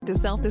To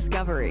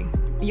self-discovery.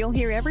 You'll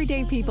hear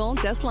everyday people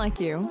just like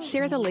you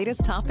share the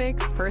latest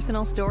topics,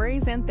 personal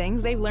stories, and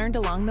things they've learned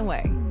along the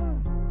way.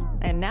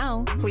 And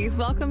now, please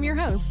welcome your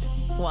host,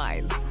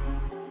 Wise.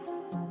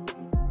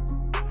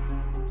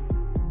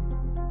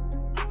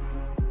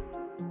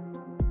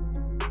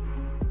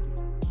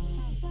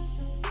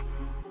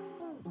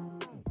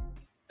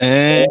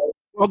 And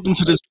welcome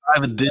to this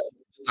live edition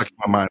of Stuck in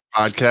My Mind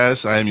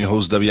podcast. I am your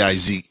host,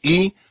 Wize.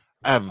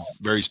 I have a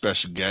very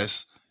special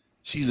guest.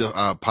 She's a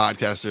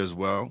podcaster as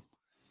well.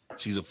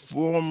 She's a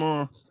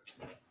former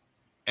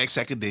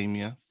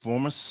ex-academia,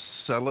 former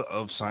seller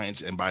of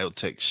science and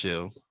biotech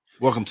shill.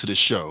 Welcome to the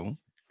show,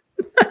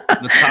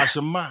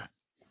 Natasha Mott.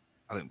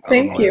 I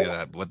don't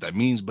know what that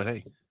means, but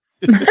hey.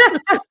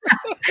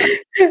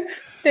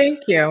 Thank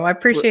you. I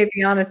appreciate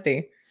the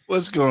honesty.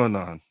 What's going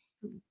on?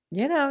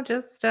 You know,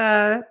 just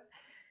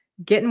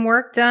getting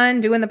work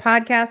done, doing the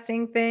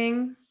podcasting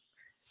thing.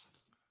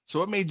 So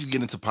what made you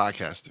get into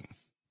podcasting?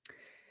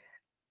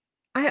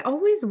 I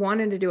always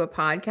wanted to do a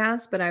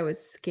podcast, but I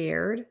was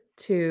scared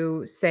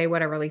to say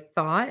what I really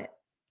thought.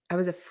 I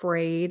was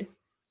afraid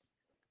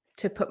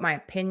to put my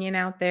opinion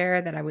out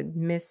there, that I would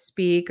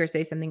misspeak or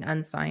say something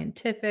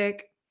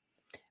unscientific.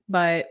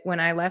 But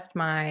when I left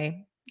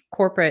my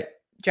corporate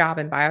job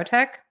in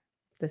biotech,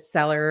 the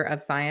seller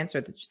of science, or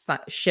the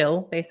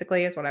shill,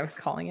 basically, is what I was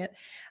calling it.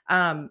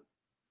 I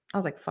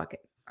was like, fuck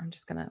it. I'm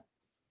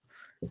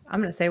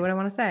going to say what I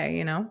want to say,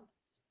 you know?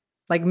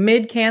 Like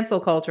mid cancel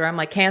culture, I'm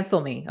like,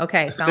 cancel me.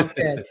 Okay, sounds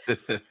good.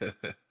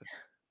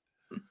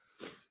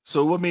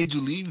 So what made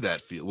you leave that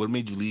field? What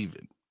made you leave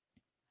it?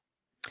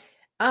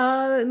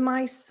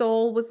 My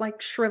soul was like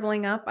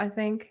shriveling up, I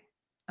think.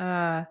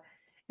 It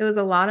was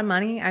a lot of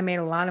money. I made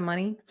a lot of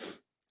money,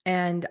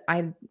 and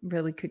I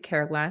really could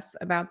care less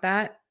about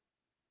that.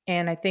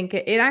 And I think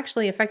it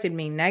actually affected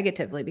me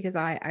negatively, because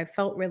I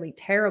felt really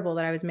terrible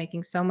that I was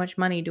making so much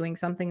money doing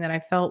something that I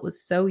felt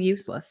was so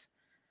useless.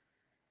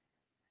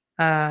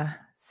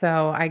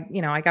 So I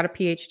got a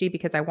PhD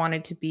because I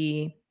wanted to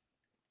be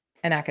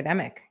an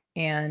academic,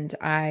 and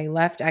I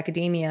left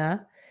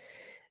academia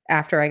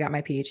after I got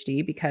my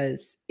PhD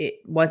because it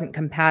wasn't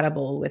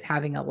compatible with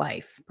having a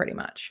life, pretty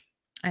much.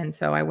 And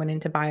so I went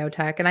into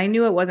biotech, and I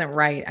knew it wasn't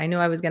right. I knew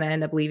I was going to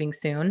end up leaving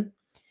soon,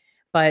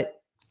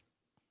 but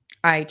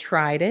I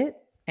tried it,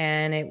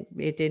 and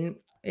it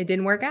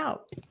didn't work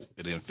out.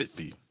 It didn't fit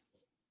for you.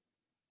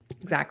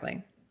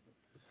 Exactly.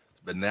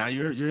 But now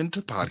you're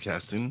into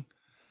podcasting.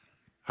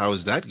 How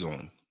is that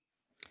going?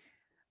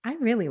 I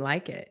really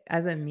like it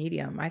as a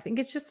medium. I think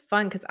it's just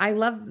fun because I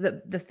love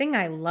the thing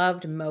I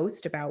loved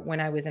most about when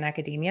I was in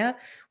academia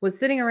was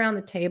sitting around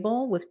the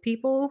table with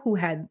people who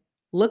had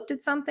looked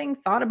at something,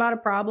 thought about a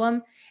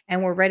problem,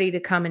 and were ready to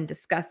come and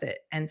discuss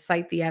it and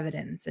cite the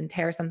evidence and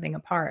tear something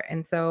apart.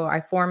 And so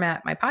I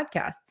format my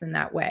podcasts in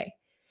that way,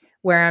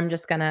 where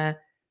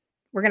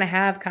we're going to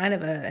have kind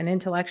of an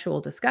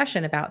intellectual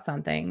discussion about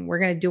something. We're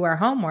going to do our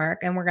homework,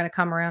 and we're going to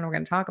come around and we're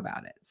going to talk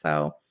about it.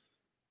 So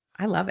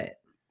I love it.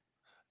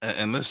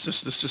 And let's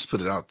just put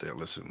it out there.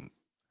 Listen,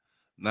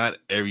 not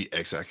every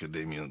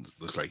ex-academia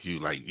looks like you.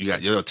 Like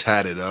you're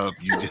tatted up.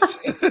 You just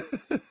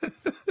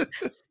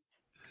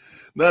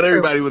not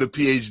everybody with a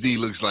PhD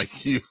looks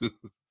like you.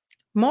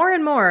 More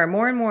and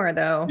more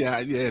though. Yeah,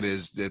 it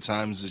is. The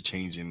times are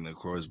changing, of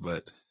course,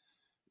 but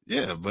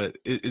yeah, but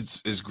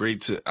it's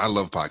great I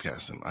love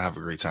podcasting. I have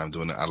a great time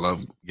doing it. I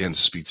love getting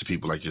to speak to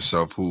people like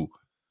yourself who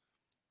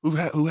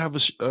have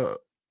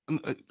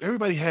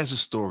everybody has a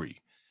story,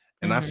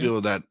 and I feel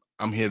that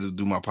I'm here to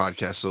do my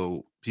podcast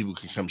so people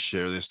can come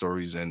share their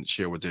stories and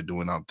share what they're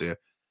doing out there.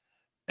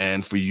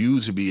 And for you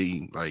to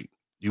be like,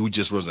 you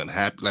just wasn't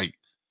happy. Like,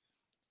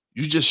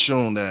 you just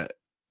shown that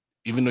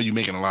even though you're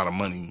making a lot of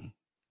money,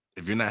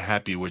 if you're not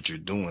happy with what you're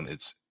doing,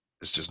 it's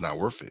just not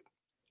worth it.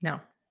 No.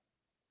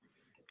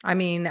 I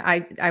mean,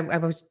 I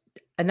was,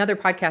 another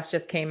podcast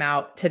just came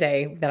out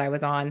today that I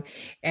was on,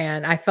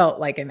 and I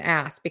felt like an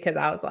ass because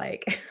I was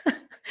like,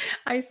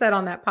 I said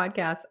on that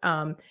podcast,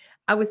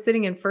 I was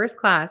sitting in first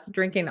class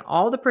drinking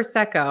all the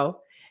Prosecco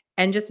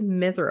and just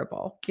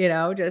miserable,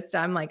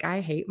 I'm like,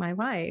 I hate my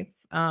life.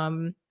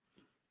 There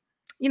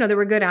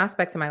were good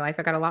aspects of my life.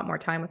 I got a lot more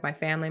time with my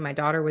family. My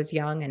daughter was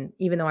young. And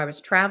even though I was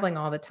traveling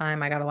all the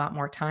time, I got a lot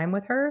more time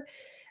with her.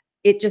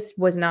 It just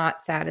was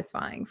not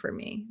satisfying for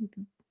me.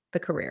 The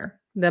career,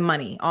 the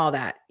money, all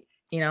that,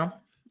 No,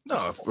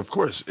 of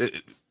course.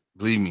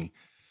 Believe me,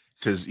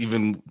 because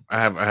even I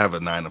have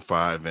a 9 to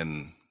 5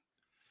 and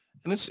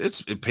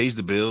it pays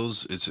the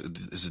bills. It's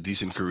a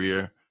decent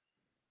career,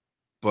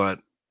 but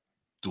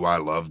do I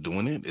love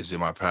doing it? Is it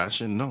my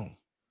passion? No.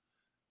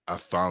 I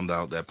found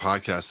out that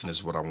podcasting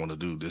is what I want to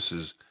do.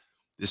 This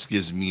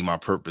gives me my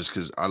purpose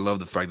because I love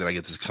the fact that I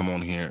get to come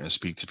on here and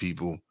speak to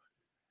people.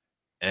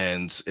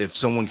 And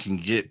if one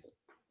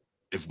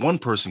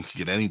person can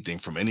get anything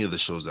from any of the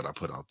shows that I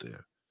put out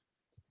there,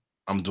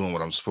 I'm doing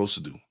what I'm supposed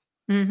to do,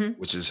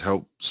 which is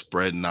help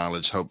spread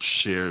knowledge, help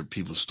share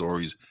people's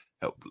stories.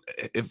 Help.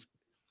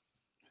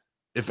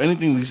 If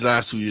anything, these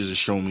last 2 years have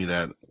shown me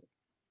that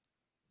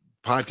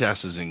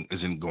podcast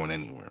isn't going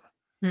anywhere.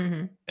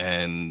 Mhm.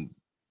 and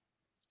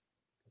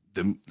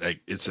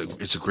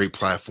it's a great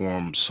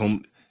platform. So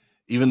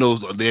even though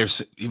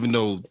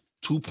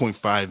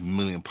 2.5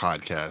 million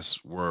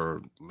podcasts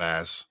were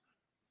last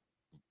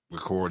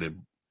recorded,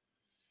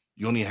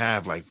 you only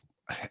have like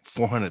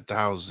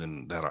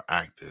 400,000 that are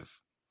active.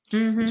 So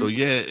Mhm.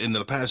 yeah, in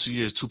the past few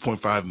years,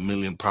 2.5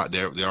 million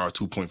there are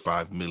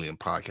 2.5 million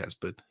podcasts,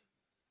 but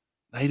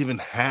not even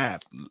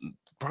half,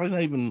 probably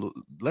not even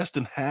less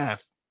than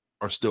half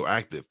are still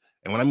active.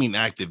 And when I mean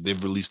active,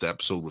 they've released the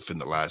episode within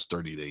the last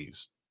 30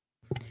 days.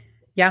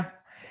 Yeah.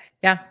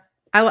 Yeah.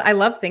 I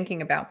love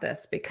thinking about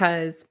this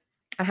because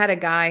I had a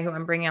guy who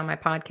I'm bringing on my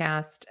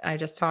podcast. I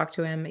just talked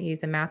to him.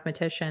 He's a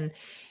mathematician.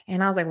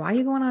 And I was like, why are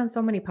you going on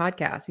so many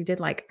podcasts? He did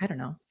like, I don't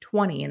know,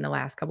 20 in the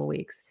last couple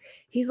weeks.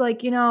 He's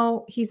like,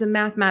 he's a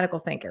mathematical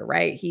thinker,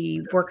 right?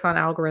 He works on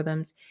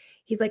algorithms.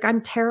 He's like, I'm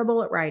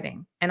terrible at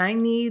writing and I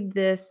need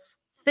this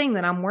thing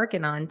that I'm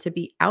working on to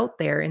be out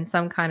there in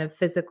some kind of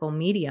physical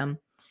medium.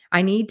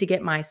 I need to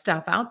get my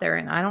stuff out there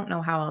and I don't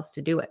know how else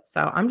to do it.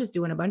 So I'm just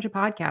doing a bunch of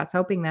podcasts,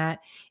 hoping that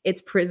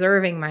it's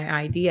preserving my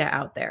idea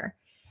out there.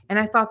 And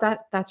I thought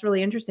that that's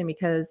really interesting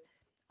because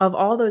of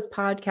all those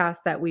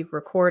podcasts that we've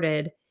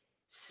recorded,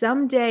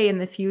 someday in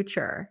the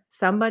future,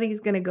 somebody's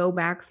going to go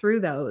back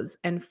through those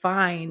and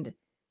find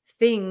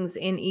things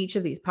in each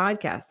of these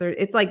podcasts.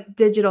 It's like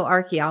digital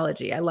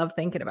archaeology. I love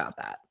thinking about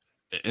that.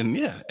 And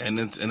yeah, and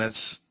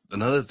that's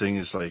another thing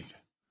is like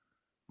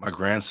my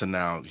grandson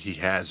now, he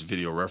has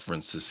video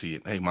reference to see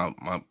it. Hey, my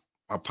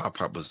pop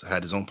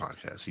had his own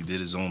podcast. He did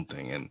his own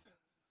thing. And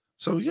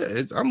so yeah,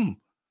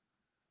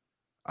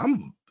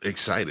 I'm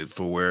excited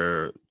for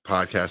where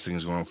podcasting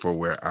is going, for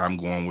where I'm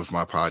going with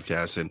my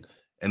podcast, and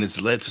it's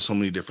led to so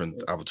many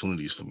different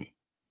opportunities for me.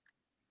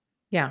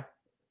 Yeah.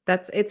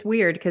 It's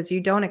weird because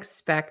you don't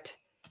expect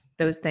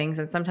those things.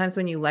 And sometimes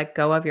when you let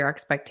go of your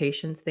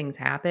expectations, things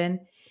happen.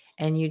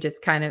 And you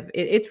just kind of,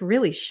 it's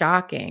really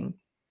shocking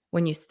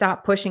when you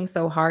stop pushing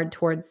so hard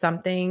towards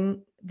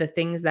something, the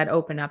things that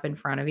open up in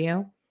front of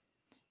you.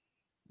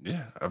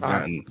 Yeah,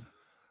 Uh,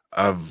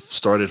 I've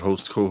started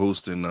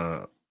co-hosting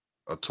a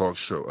talk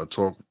show, a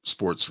talk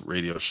sports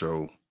radio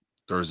show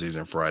Thursdays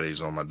and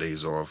Fridays on my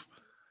days off.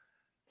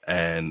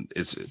 And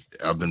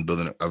I've been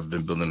building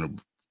a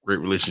great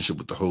relationship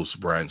with the host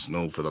Brian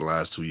Snow for the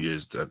last 2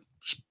 years.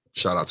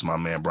 Shout out to my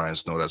man Brian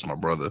Snow, that's my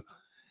brother,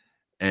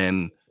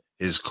 and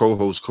his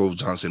co-host Cove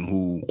Johnson,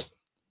 who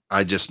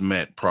I just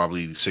met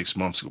probably 6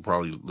 months ago,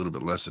 probably a little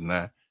bit less than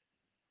that,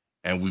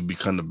 and we've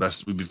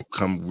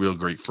become real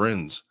great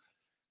friends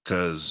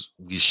because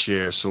we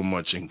share so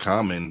much in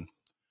common.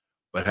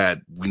 But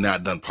had we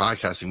not done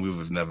podcasting, we would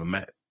have never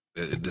met.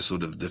 This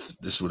would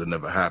have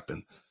never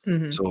happened.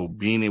 mhm. So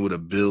being able to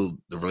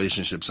build the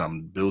relationships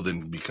I'm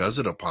building because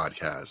of the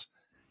podcast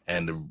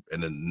and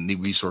the new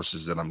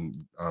resources that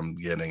I'm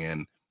getting,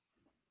 and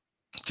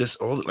just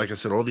like I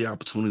said, all the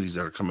opportunities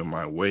that are coming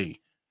my way,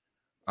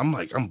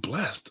 I'm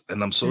blessed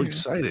and I'm so Mhm.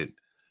 excited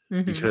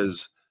Mhm.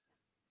 because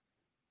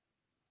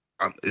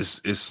I'm,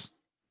 it's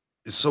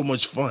so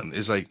much fun.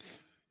 It's like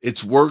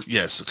it's work,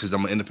 yes, because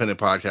I'm an independent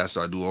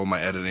podcaster. I do all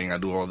my editing, I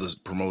do all this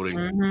promoting.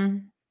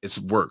 Mhm. It's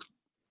work.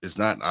 It's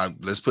not.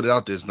 Let's put it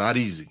out there. It's not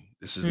easy.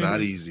 This is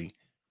not Mhm. easy,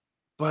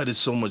 but it's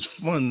so much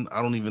fun.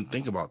 I don't even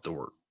think about the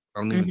work.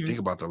 I don't even Mhm. think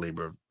about the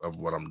labor of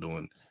what I'm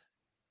doing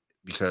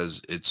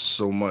because it's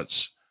so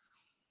much.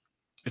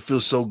 It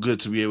feels so good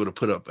to be able to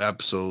put up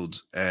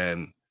episodes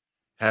and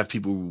have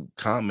people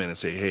comment and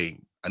say, "Hey,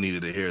 I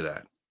needed to hear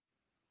that,"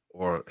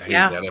 or "Hey,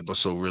 Yeah. that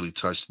episode really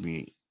touched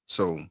me."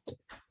 So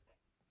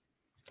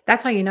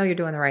That's how you know you're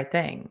doing the right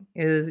thing.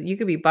 Is you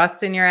could be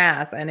busting your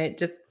ass and it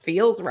just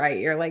feels right.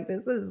 You're like,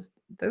 this is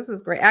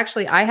great.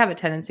 Actually, I have a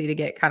tendency to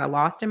get kind of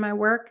lost in my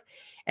work.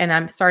 And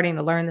I'm starting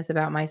to learn this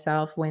about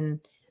myself when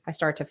I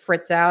start to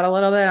fritz out a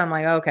little bit. I'm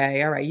like,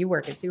 okay, all right, you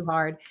working too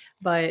hard.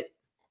 But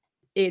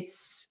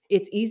it's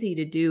easy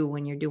to do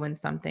when you're doing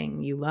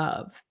something you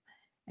love.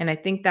 And I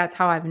think that's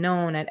how I've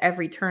known at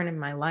every turn in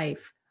my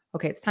life,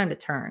 okay, it's time to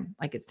turn.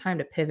 Like it's time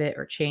to pivot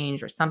or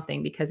change or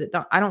something because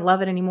I don't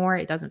love it anymore.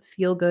 It doesn't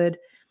feel good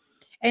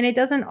and it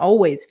doesn't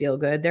always feel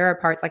good. There are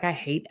parts like I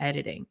hate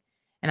editing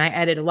and I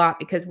edit a lot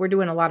because we're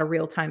doing a lot of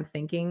real time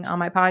thinking on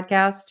my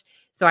podcast.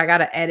 So I got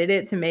to edit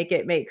it to make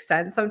it make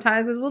sense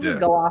sometimes because we'll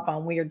just yeah, go off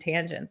on weird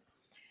tangents.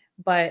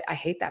 But I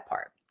hate that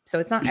part. So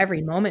it's not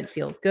every moment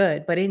feels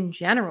good, but in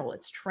general,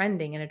 it's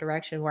trending in a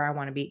direction where I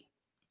want to be.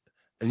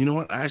 and you know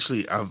what?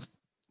 Actually, I've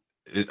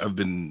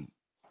been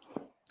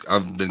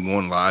I've been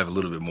going live a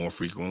little bit more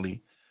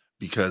frequently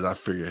because I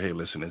figure, hey,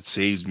 listen, it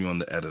saves me on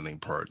the editing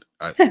part.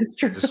 It's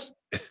true. Just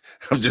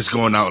I'm just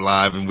going out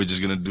live and we're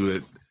just gonna do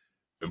it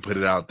and put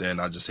it out there,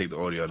 and I'll just take the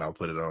audio and I'll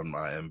put it on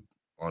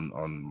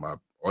on my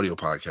audio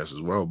podcast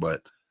as well.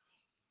 But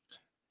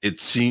it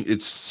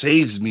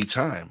saves me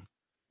time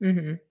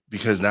Hmm.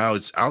 because now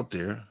it's out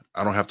there.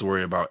 I don't have to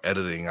worry about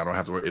editing. I don't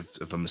have to worry if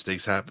if a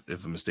mistake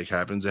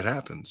happens, it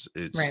happens.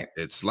 Right.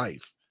 It's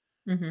life.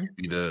 Hmm.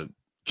 Either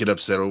get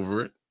upset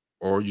over it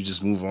or you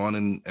just move on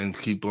and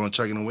keep on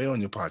chugging away on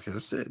your podcast.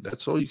 That's it.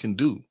 That's all you can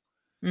do.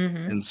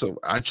 Mm-hmm. And so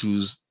I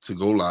choose to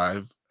go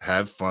live,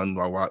 have fun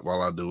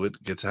while I do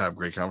it, get to have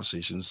great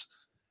conversations,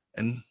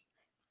 and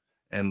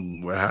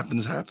what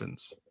happens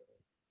happens.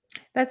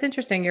 That's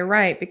interesting. You're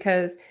right,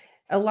 because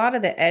a lot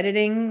of the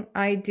editing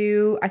I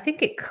do, I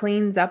think it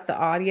cleans up the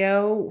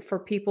audio for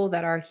people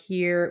that are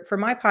here. For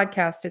my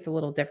podcast, it's a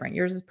little different.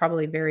 Yours is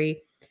probably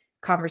very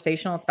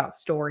conversational. It's about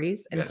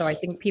stories. And so I Yes.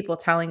 think people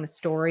telling the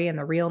story and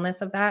the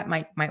realness of that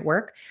might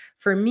work.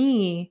 For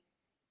me,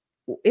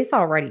 it's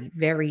already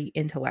very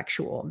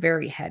intellectual,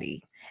 very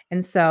heady.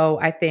 And so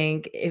I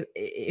think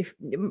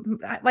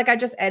like I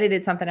just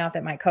edited something out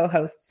that my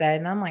co-host said,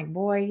 and I'm like,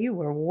 boy, you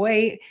went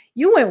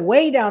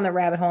way down the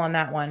rabbit hole on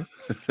that one.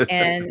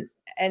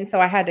 And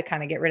so I had to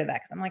kind of get rid of that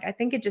because I'm like, I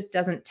think it just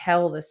doesn't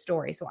tell the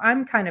story. So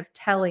I'm kind of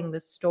telling the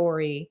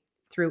story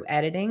through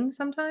editing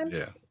sometimes.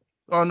 Yeah.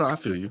 Oh no, I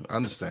feel you. I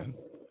understand.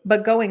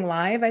 But going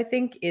live, I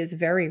think, is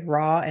very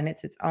raw and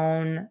it's its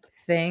own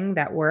thing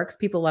that works.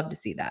 People love to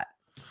see that.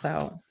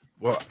 So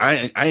Well,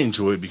 I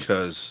enjoy it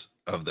because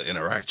of the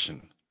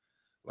interaction.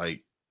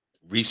 Like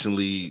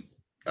recently,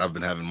 I've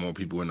been having more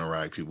people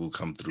interact. People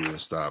come through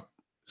and stop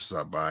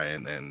by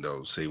and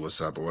they'll say what's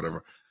up or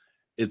whatever.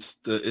 It's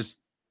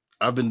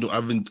I've been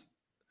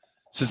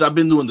since I've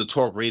been doing the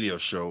talk radio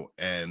show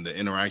and the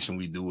interaction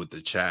we do with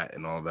the chat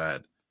and all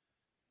that.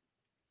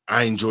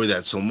 I enjoy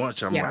that so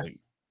much. I'm yeah. like,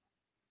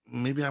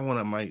 maybe I want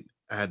to might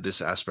add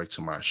this aspect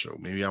to my show.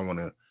 Maybe I want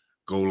to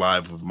go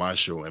live with my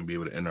show and be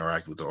able to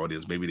interact with the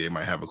audience. Maybe they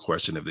might have a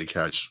question if they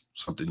catch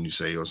something you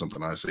say or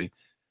something I say,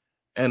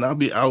 and I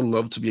would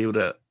love to be able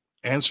to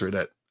answer it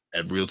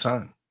at real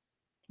time.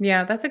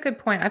 Yeah, that's a good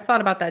point. I've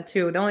thought about that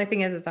too. The only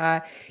thing is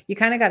you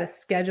kind of got to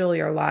schedule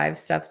your live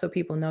stuff so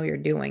people know you're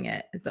doing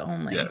it. Is the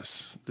only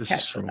Yes, this is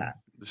catch with true. that.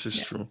 This is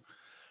Yeah. true.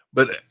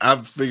 But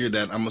I've figured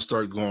that I'm gonna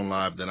start going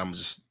live. Then I'm gonna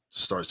just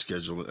start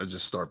scheduling. I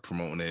just start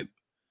promoting it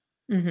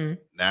Hmm.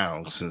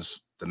 now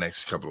since the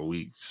next couple of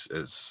weeks.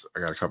 As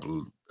I got a couple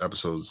of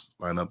episodes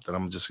lined up that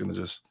I'm just gonna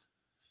just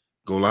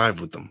go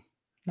live with them.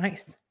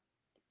 Nice.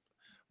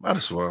 Might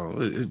as well.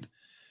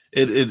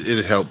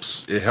 It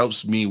helps. It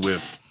helps me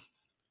with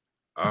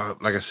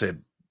like I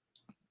said,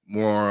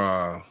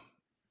 more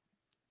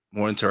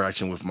more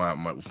interaction with my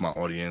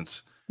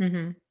audience.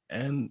 Hmm.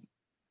 And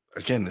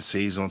again, it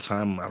saves on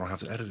time. I don't have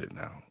to edit it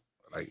now.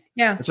 Like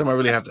Yeah. the time I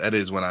really have to edit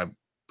is when I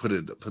put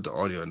the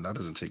audio, and that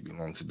doesn't take me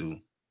long to do.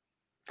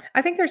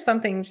 I think there's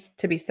something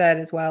to be said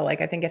as well.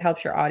 Like, I think it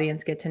helps your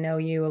audience get to know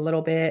you a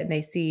little bit and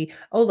they see,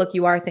 oh, look,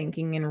 you are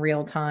thinking in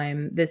real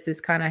time. This is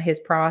kind of his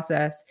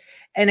process.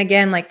 And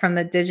again, like from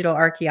the digital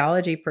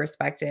archaeology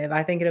perspective,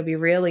 I think it'll be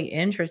really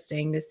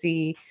interesting to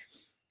see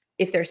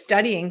if they're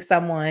studying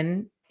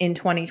someone in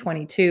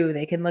 2022,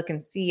 they can look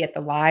and see at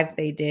the lives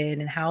they did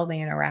and how they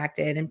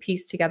interacted and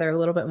piece together a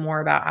little bit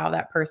more about how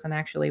that person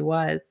actually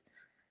was.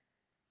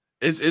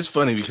 It's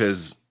funny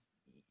because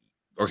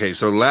okay,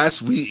 so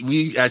last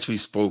we actually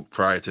spoke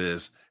prior to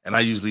this, and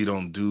I usually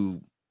don't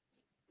do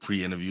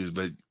pre-interviews,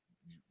 but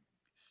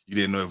you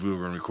didn't know if we were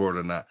going to record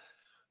or not.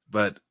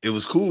 But it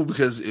was cool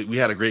because we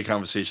had a great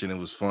conversation. It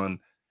was fun,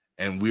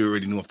 and we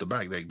already knew off the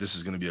back like this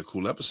is going to be a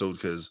cool episode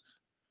because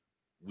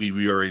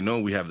we already know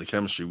we have the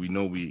chemistry. We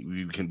know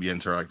we can be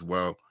interact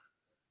well.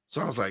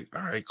 So I was like,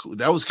 all right, cool.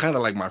 That was kind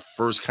of like my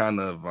first kind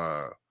of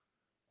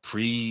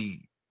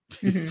pre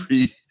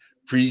Mhm.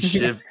 pre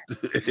shift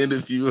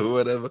interview or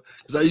whatever.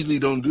 Because I usually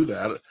don't do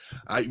that.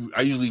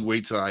 I usually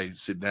wait till I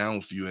sit down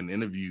with you and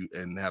interview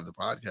and have the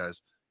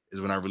podcast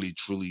is when I really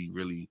truly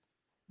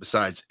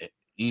besides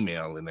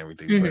email and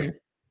everything. But Mhm.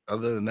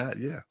 other than that,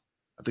 yeah,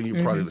 I think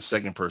you're probably Mhm. the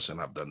second person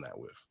I've done that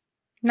with.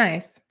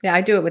 Nice. Yeah,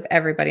 I do it with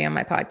everybody on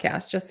my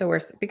podcast just so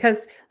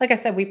because like I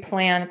said, we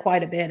plan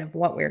quite a bit of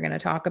what we're going to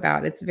talk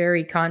about. It's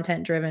very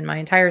content driven. My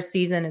entire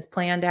season is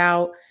planned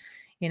out.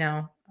 You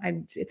know,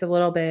 it's a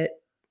little bit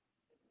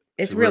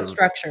it's See, real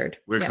structured.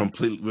 we're Yeah, on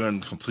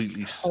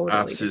completely totally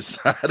opposite different.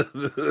 side of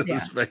the Yeah.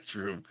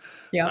 spectrum.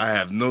 Yep. I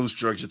have no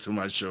structure to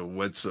my show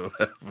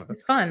whatsoever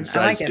It's fun. I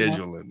besides like it though.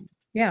 scheduling.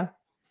 Yeah.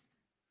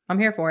 I'm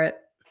here for it.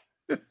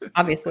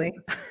 Obviously.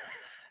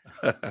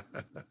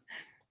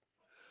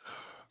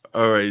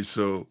 All right,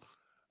 so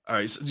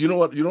you know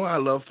what? You know why I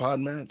love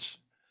Podmatch?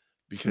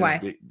 Because Why?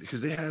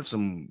 they have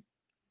some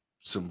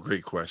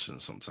great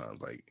questions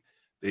sometimes. Like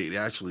they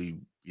actually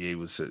be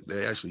able to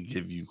they actually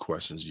give you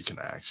questions you can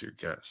ask your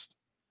guest.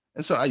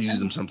 And so I use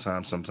them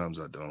sometimes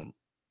I don't.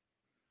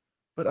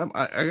 But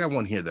I got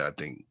one here that I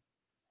think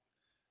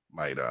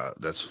might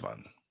that's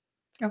fun.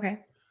 Okay.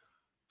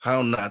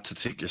 How not to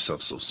take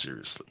yourself so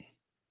seriously.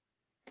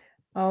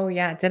 Oh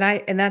yeah.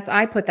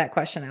 I put that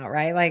question out,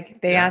 right?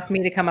 Like they Yeah. asked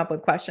me to come up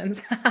with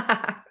questions.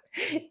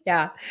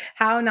 Yeah.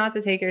 How not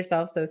to take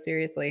yourself so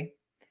seriously.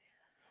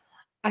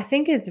 I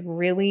think it's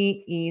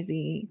really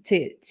easy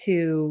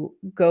to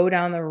go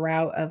down the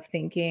route of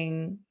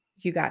thinking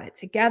you got it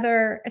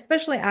together,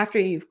 especially after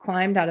you've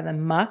climbed out of the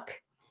muck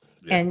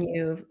Yeah. and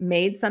you've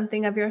made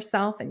something of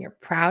yourself and you're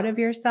proud of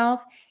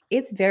yourself.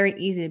 It's very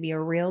easy to be a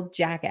real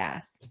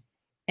jackass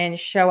and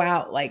show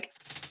out like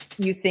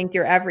you think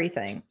you're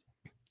everything.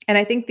 And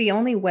I think the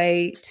only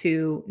way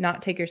to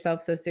not take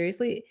yourself so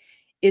seriously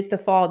is to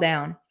fall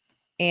down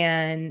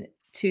and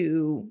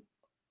to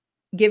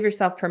give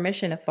yourself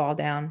permission to fall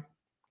down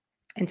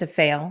and to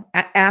fail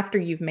after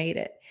you've made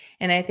it.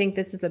 And I think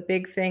this is a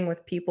big thing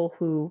with people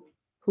who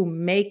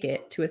make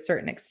it to a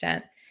certain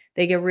extent.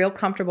 They get real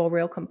comfortable,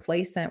 real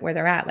complacent where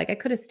they're at. Like I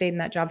could have stayed in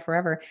that job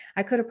forever.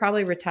 I could have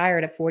probably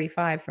retired at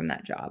 45 from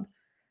that job.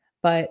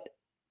 But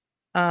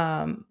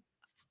um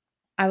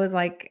I was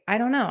like, I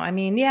don't know. I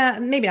mean, yeah,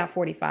 maybe not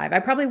 45. I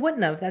probably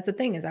wouldn't have. That's the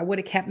thing is I would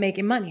have kept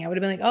making money. I would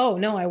have been like, oh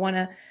no, I want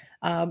to,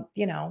 I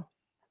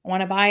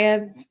want to buy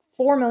a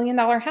 $4 million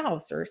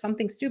house or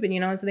something stupid,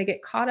 And so they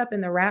get caught up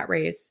in the rat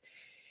race.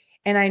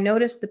 And I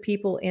noticed the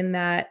people in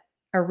that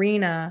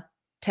arena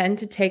tend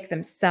to take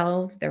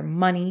themselves, their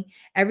money,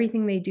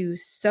 everything they do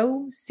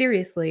so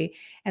seriously.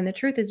 And the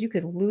truth is you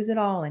could lose it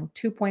all in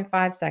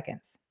 2.5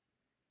 seconds.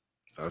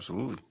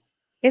 Absolutely.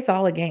 It's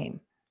all a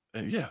game.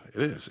 And yeah,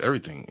 it is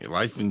everything.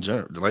 Life in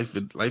general, life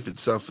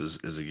itself is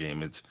a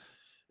game. It's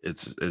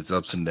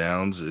ups and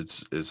downs.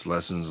 It's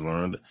lessons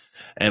learned,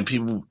 and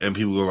people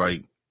go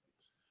like,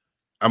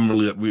 I'm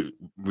really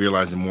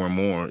realizing more and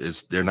more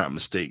is they're not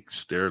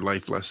mistakes. They're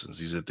life lessons.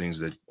 These are things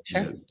that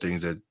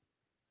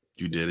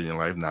you did in your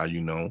life. Now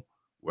you know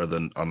whether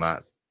or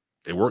not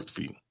it worked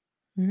for you.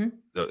 Mm-hmm.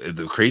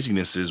 The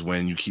craziness is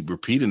when you keep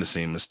repeating the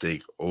same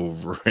mistake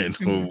over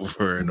and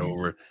over and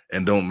over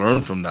and don't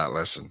learn from that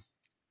lesson.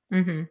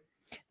 Mm-hmm.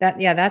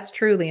 That's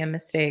truly a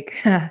mistake.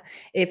 But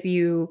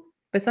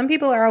some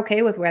people are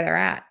okay with where they're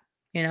at.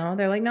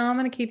 They're like, no, I'm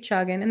going to keep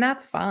chugging, and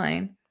that's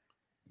fine.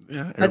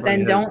 Yeah, but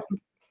then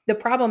the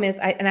problem is,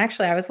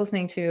 I was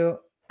listening to,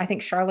 I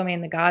think Charlemagne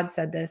the God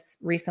said this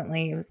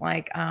recently. It was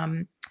like,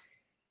 or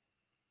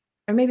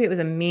maybe it was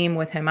a meme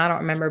with him. I don't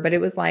remember, but it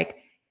was like,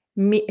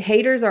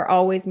 haters are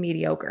always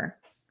mediocre.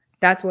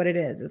 That's what it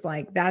is. It's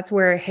like, that's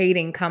where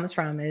hating comes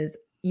from is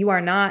you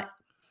are not.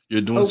 You're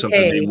doing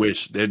something they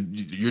wish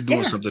you're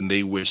doing something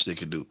they wish they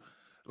could do.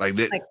 Like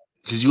that.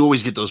 Because you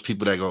always get those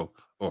people that go,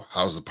 oh,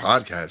 how's the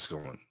podcast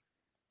going?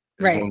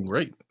 It's going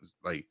great.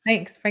 Like,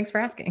 thanks for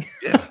asking.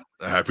 Yeah,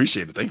 I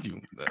appreciate it. Thank you.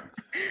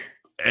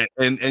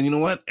 And you know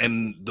what?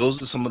 And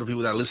those are some of the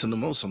people that listen the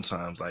most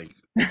sometimes. Like,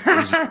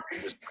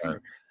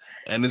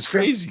 and it's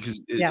crazy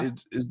because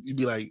you'd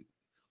be like,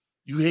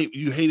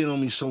 you hated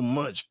on me so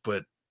much,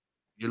 but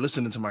you're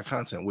listening to my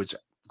content, which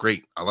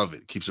great. I love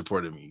it. Keep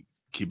supporting me.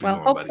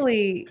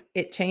 Hopefully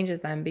it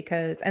changes them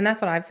and that's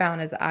what I've found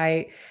is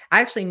I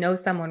actually know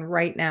someone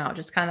right now,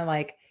 just kind of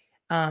like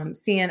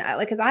seeing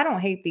like, cause I don't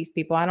hate these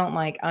people. I don't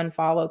like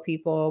unfollow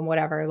people and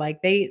whatever.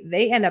 Like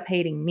they end up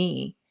hating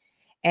me.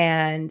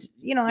 And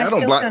I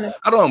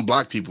don't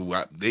block people.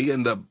 They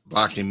end up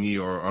blocking me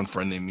or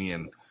unfriending me,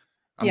 and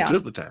I'm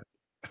good with that.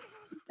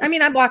 I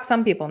mean, I block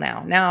some people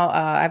now.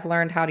 I've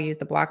learned how to use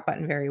the block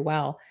button very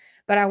well.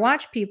 But I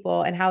watch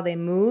people and how they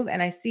move,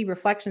 and I see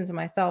reflections of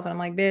myself, and I'm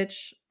like,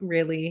 bitch,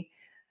 really?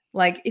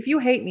 Like, if you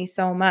hate me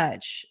so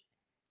much,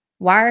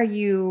 why are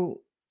you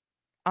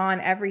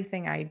on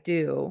everything I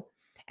do?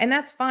 And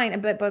that's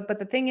fine. But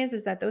the thing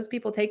is that those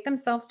people take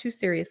themselves too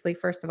seriously,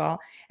 first of all.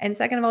 And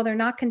second of all, they're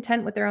not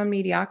content with their own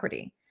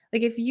mediocrity.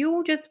 Like, if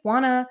you just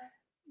want to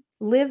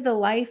live the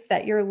life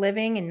that you're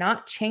living and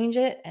not change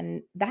it,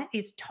 and that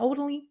is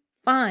totally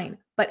fine,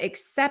 but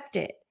accept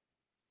it.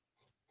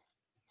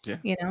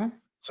 Yeah.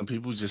 Some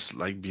people just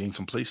like being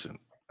complacent.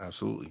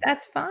 Absolutely.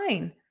 That's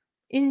fine.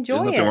 Enjoy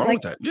There's nothing wrong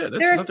with that. Yeah,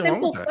 there are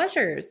simple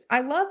pleasures. I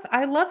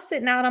love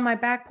sitting out on my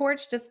back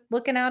porch, just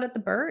looking out at the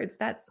birds.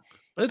 That's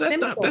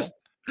simple.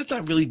 That's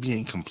not really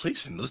being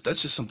complacent.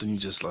 That's just something you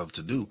just love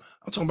to do.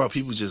 I'm talking about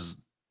people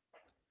just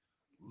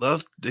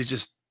love. They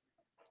just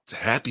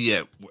happy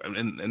at,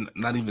 and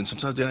not even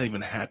sometimes they're not even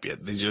happy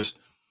at. They're just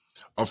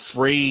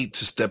afraid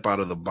to step out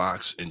of the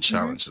box and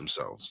challenge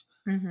themselves.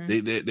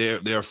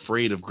 They're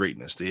afraid of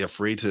greatness. They're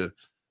afraid to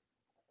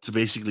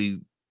basically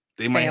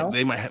they might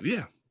have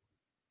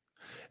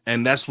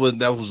and that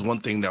was one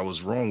thing that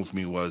was wrong with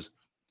me was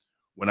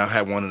when I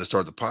had wanted to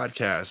start the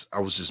podcast, I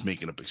was just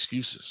making up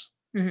excuses.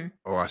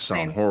 Oh, I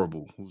sound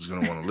horrible. Who's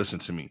going to want to listen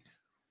to me?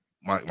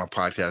 My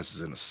podcast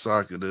is in a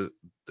suck, and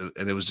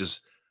it was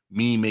just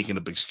me making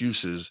up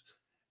excuses.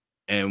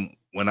 And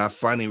when I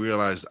finally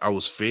realized I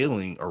was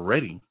failing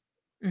already,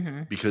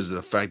 because of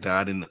the fact that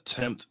I didn't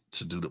attempt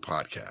to do the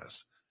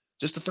podcast,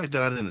 just the fact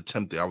that I didn't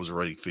attempt it, I was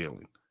already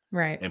failing.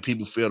 Right. And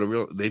people fail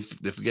to they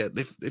forget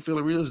they fail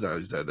to realize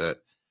that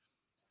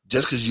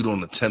just because you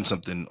don't attempt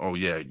something, oh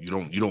yeah, you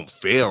don't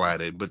fail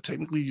at it, but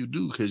technically you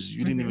do because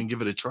you didn't even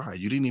give it a try.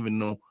 You didn't even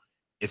know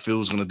if it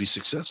was going to be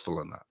successful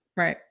or not.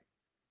 Right.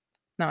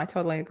 No, I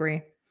totally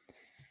agree.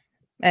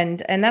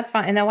 And that's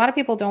fine. And a lot of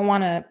people don't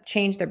want to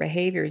change their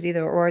behaviors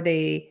either, or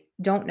they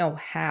don't know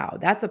how.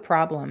 That's a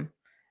problem.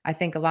 I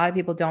think a lot of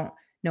people don't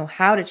know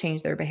how to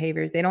change their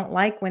behaviors. They don't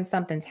like when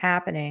something's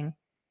happening.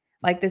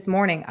 Like this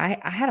morning, I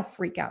had a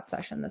freak out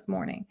session this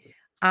morning.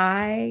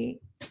 I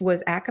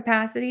was at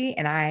capacity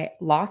and I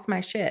lost my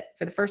shit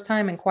for the first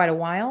time in quite a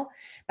while,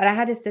 but I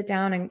had to sit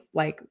down and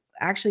like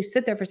actually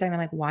sit there for a second.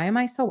 I'm like, why am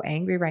I so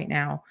angry right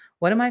now?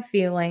 What am I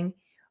feeling?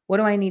 What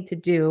do I need to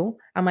do?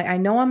 I'm like, I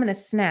know I'm going to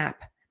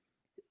snap.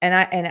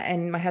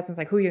 And my husband's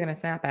like, who are you going to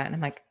snap at? And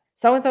I'm like,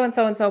 so and so and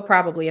so and so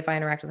probably if I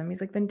interact with them. He's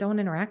like, then don't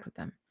interact with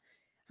them.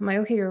 I'm like,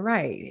 okay, you're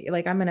right.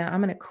 Like I'm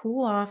gonna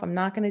cool off. I'm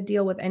not gonna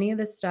deal with any of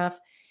this stuff.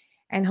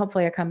 And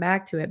hopefully I come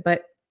back to it.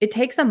 But it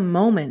takes a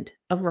moment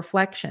of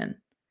reflection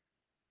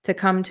to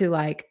come to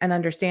like an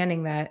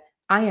understanding that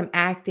I am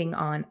acting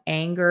on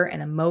anger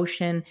and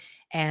emotion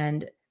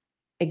and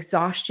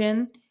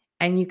exhaustion.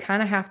 And you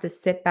kind of have to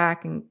sit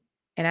back and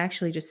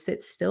actually just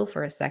sit still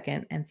for a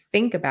second and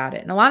think about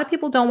it. And a lot of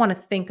people don't want to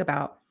think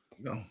about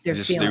No, their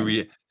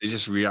feelings. they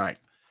just react.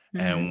 Mhm.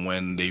 And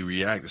when they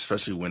react,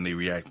 especially when they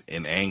react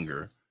in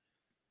anger,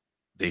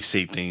 they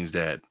say things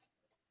that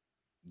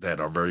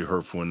are very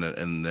hurtful, and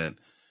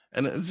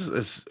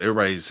it's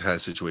everybody's had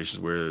situations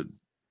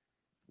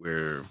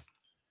where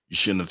you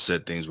shouldn't have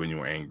said things when you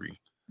were angry.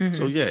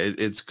 So Mhm. yeah,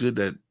 it's good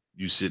that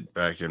you sit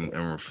back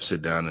and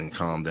sit down and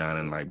calm down,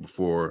 and like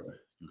before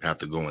you have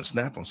to go and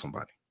snap on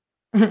somebody.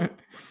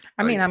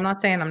 I mean, Like, I'm not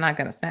saying I'm not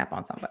gonna snap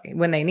on somebody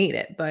when they need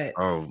it, but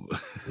oh,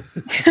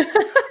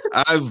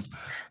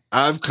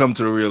 I've come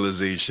to the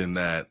realization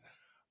that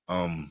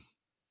um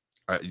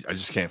I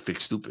just can't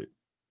fix stupid.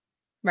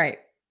 right.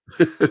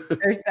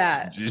 There's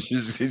that. You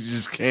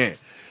just can't.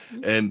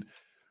 And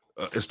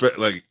especially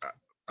like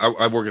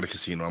I work at a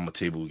casino. I'm a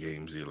table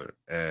games dealer,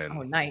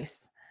 Oh, and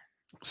nice.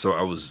 so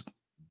I was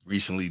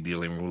recently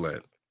dealing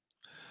roulette,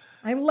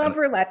 I and love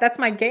roulette. That's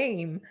my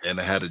game.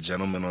 I had a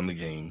gentleman on the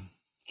game,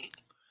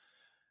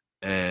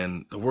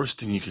 and the worst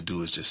thing you could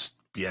do is just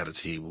be at a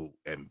table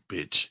and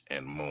bitch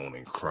and moan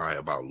and cry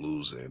about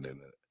losing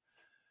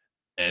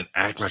and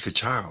act like a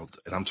child.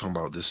 And I'm talking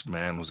about this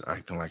man was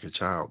acting like a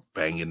child,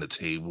 banging the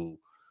table,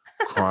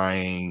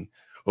 crying.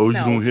 Oh, you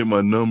No. don't hit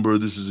my number.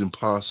 This is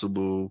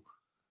impossible.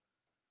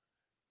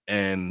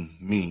 And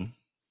me,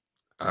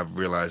 I've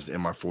realized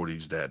in my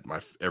 40s that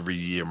every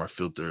year my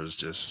filter is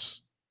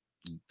just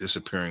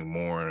disappearing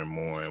more and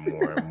more and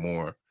more and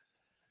more.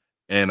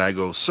 And I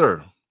go,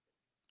 sir,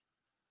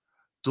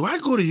 do I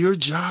go to your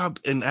job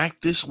and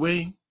act this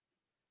way?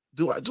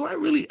 Do I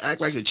really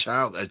act like a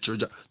child at your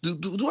job?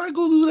 Do I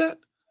go do that?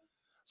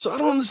 So I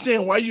don't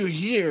understand why you're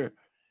here.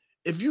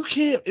 If you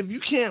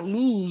can't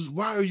lose,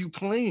 why are you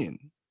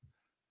playing?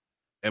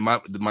 And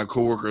my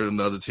coworker at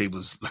another table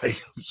is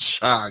like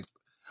shocked.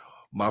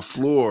 My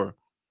floor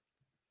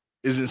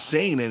isn't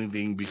saying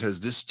anything because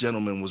this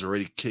gentleman was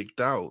already kicked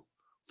out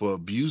for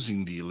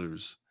abusing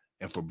dealers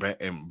and for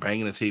and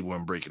banging a table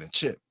and breaking a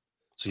chip.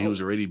 So he Oh,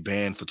 was already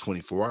banned for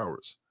 24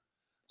 hours.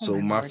 oh So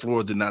my my lord.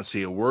 floor did not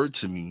say a word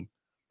to me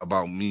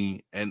about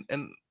me, and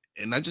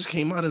I just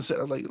came out and said,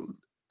 I was like,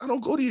 I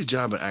don't go to your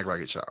job and act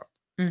like a child.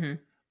 Mhm.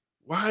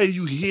 Why are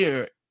you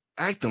here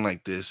acting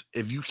like this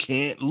if you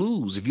can't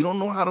lose? If you don't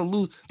know how to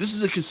lose, this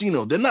is a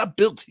casino. They're not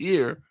built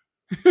here.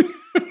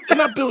 They're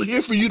not built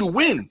here for you to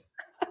win.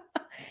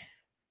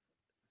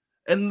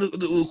 And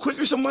the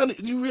quicker somebody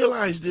you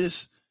realize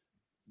this,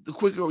 the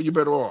quicker you're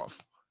better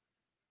off.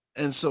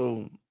 And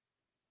so,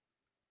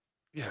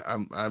 yeah,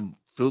 I'm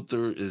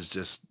filter is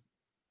just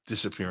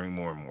disappearing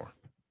more and more.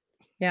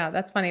 Yeah,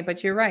 that's funny,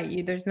 but you're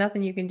right. There's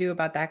nothing you can do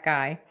about that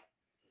guy.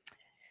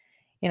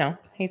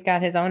 He's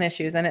got his own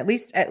issues, and at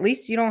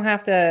least you don't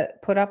have to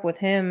put up with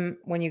him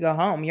when you go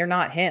home. You're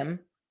not him.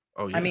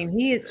 Oh I yeah. mean,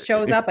 he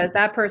shows up as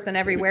that person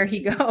everywhere he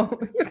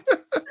goes.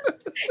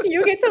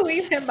 You get to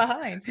leave him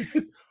behind.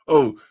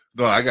 Oh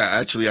no, I got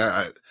actually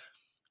I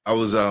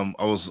was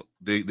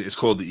it's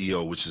called the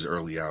EO, which is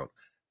early out,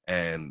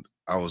 and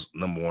I was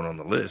number one on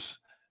the list.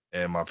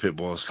 And my pit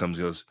boss comes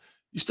and goes,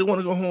 "You still want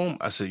to go home?"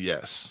 I said,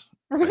 "Yes,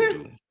 I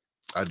do.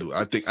 I do.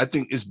 I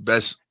think it's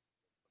best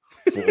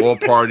for all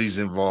parties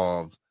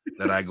involved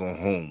that I go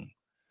home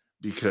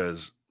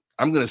because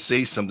I'm gonna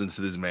say something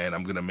to this man.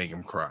 I'm gonna make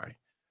him cry,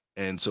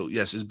 and so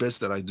yes, it's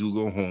best that I do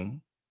go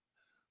home.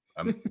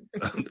 I'm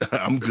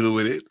I'm good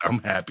with it. I'm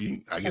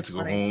happy. I get That's to go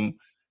funny. home,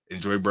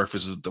 enjoy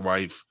breakfast with the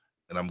wife,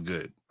 and I'm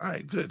good. All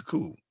right, good,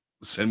 cool.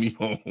 Send me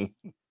home.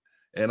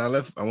 And I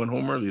left. I went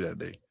home early that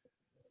day.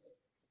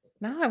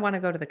 Now I wanna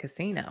go to the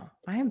casino.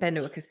 I haven't been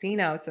to a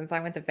casino since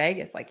I went to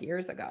Vegas, like,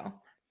 years ago.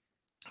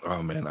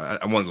 Oh man,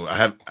 I want to go.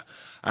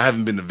 I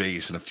haven't been to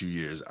Vegas in a few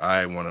years.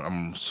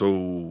 I'm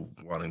so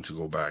wanting to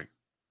go back.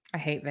 I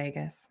hate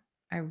Vegas.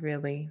 I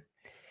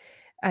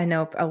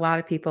know a lot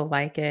of people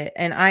like it,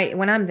 and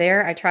when I'm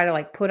there, I try to,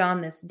 like, put on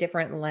this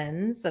different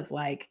lens of,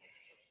 like,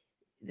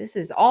 "This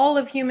is all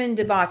of human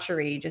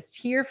debauchery, just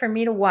here for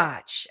me to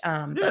watch,"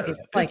 but Yeah,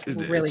 it's, like,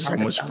 really it's so hard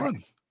to much stomach.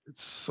 fun.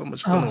 It's so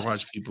much fun to Oh,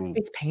 watch people.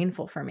 it's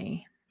painful for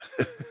me.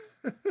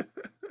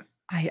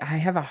 I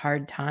have a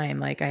hard time,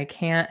 like, I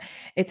can't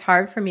it's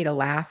hard for me to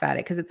laugh at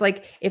it because it's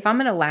like, if I'm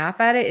gonna laugh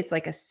at it, it's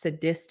like a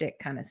sadistic,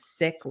 kinda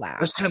sick laugh.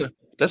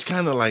 That's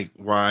kind of like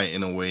why,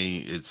 in a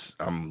way,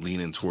 I'm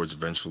leaning towards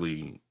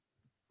eventually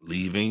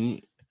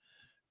leaving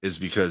is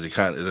because it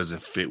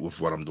doesn't fit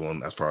with what I'm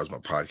doing as far as my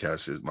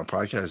podcast is. My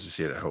podcast is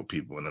here to help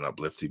people and then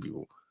uplifting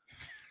people.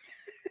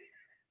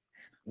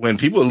 When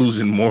people are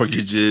losing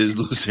mortgages,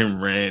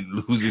 losing rent,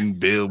 losing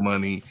bill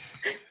money,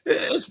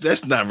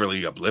 that's not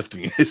really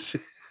uplifting.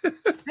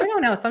 I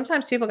don't know.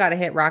 Sometimes people got to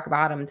hit rock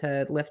bottom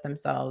to lift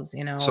themselves,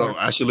 you know. So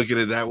I should look at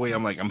it that way.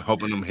 I'm like, I'm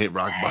helping them hit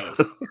rock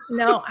bottom.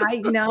 No,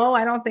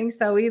 I don't think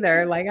so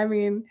either. Like, I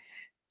mean,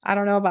 I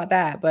don't know about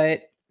that,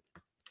 but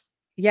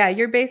yeah,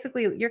 you're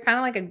kind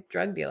of like a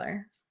drug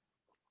dealer,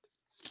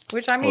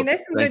 which I mean, Well,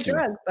 there's some good thank you.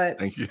 drugs, but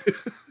Thank you.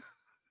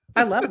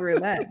 I love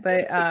roulette,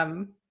 but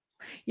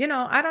you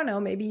know, I don't know,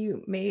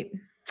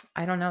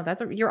 I don't know.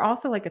 You're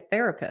also like a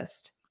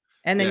therapist.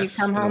 And then you Yes,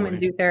 come in a home and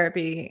way. do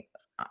therapy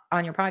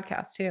on your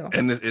podcast too.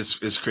 And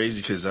it's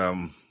crazy because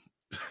I'm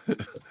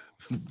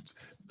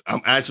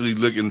actually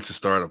looking to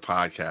start a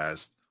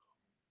podcast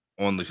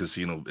on the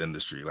casino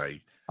industry.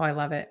 Like, Oh, I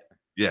love it.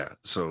 yeah.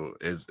 So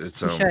it's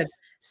You should.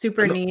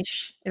 Super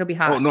niche. It'll be oh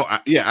hot. no,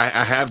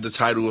 I have the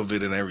title of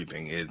it and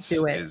everything.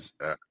 Do it.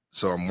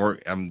 So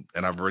and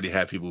I've already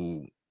had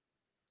people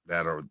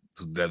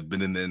that've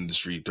been in the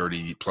industry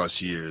 30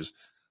 plus years.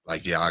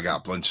 Like, yeah, I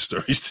got a bunch of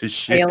stories to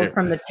share. Tales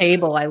from the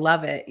table. I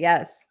love it.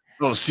 Yes.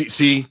 Oh,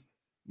 see,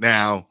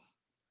 now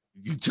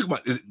you took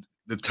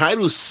the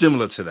title is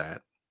similar to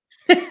that.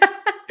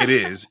 It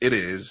is.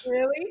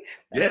 Really?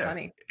 That's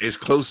funny. It's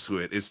close to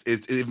it.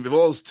 It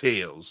involves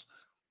tales,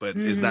 but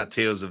it's not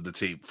tales of the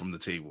tape from the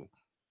table.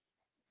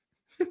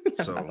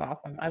 So that's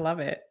awesome. I love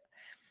it.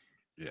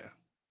 Yeah.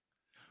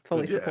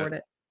 Fully support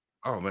it.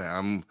 Oh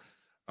man,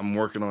 I'm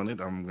working on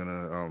it. I'm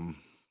gonna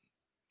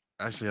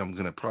I'm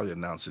gonna probably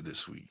announce it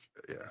this week.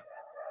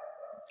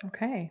 Yeah.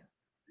 Okay.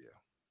 Yeah.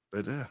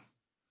 But yeah.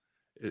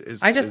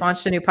 I just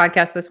launched a new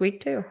podcast this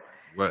week too.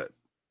 What?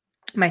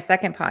 My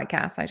second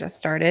podcast I just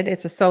started.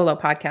 It's a solo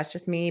podcast,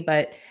 just me,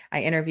 but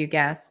I interview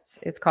guests.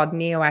 It's called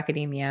Neo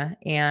Academia.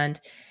 And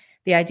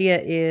the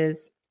idea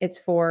is it's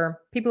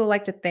for people who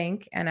like to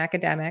think and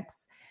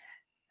academics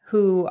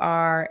who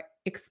are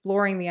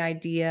exploring the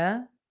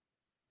idea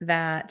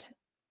that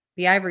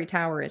the ivory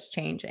tower is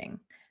changing.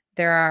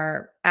 There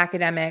are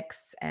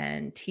academics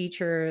and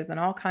teachers and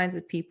all kinds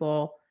of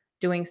people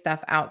doing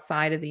stuff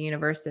outside of the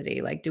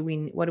university. Like,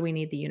 what do we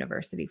need the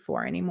university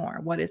for anymore?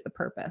 What is the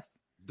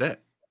purpose?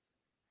 That.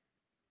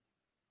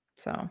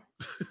 So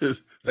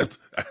that's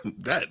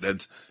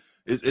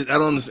it. I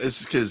don't understand.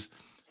 It's because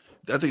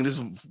I think this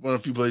is one of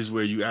the few places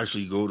where you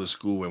actually go to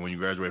school, and when you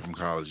graduate from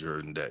college, you're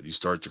in debt. You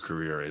start your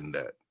career in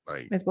debt.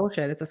 Like, it's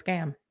bullshit. It's a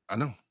scam. I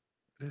know.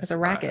 It's a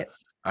racket.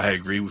 I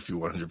agree with you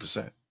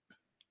 100%.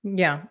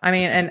 Yeah. I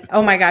mean, and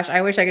oh my gosh,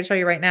 I wish I could show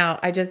you right now.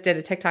 I just did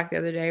a TikTok the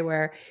other day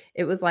where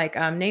it was like,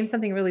 name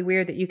something really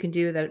weird that you can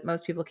do that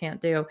most people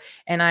can't do.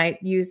 And I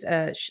used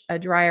a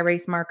dry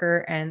erase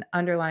marker and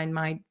underlined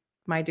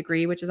my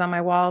degree, which is on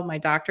my wall, my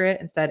doctorate,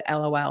 and said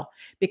LOL,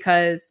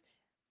 because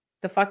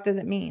the fuck does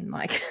it mean?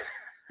 Like,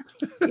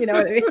 you know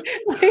what I mean?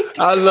 Like,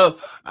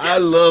 I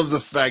love the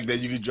fact that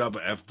you can drop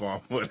an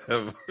F-bomb,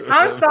 whatever.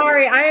 I'm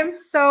sorry. I am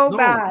so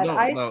bad.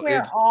 I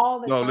swear all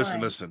the time. No,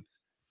 listen.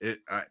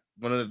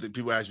 One of the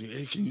people asked me,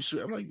 "Hey, can you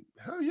swear?" I'm like,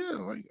 "Hell yeah!"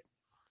 Like,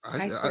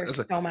 I swear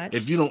so much. I'm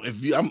like, you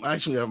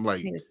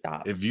need to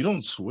stop. If you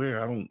don't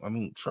swear, I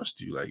don't trust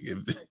you. Like,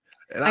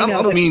 and I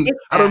don't mean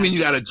you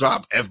got to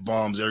drop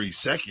F-bombs every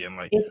second.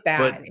 Like, it's bad.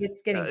 But,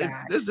 it's getting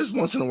bad. This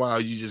once in a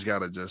while, you just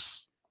gotta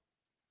just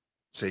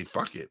say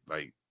fuck it.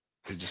 Like,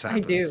 it just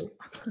happens. I do.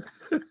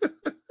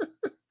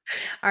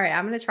 All right,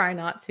 I'm gonna try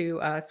not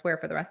to swear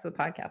for the rest of the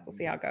podcast. We'll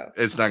see how it goes.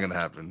 It's not gonna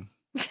happen.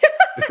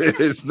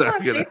 It's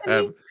not gonna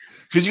happen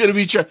because you're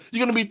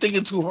gonna be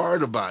thinking too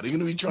hard about it. You're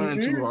gonna be trying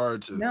too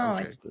hard to. No,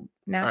 okay. It's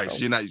natural. All right, so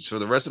you're not. So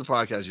the rest of the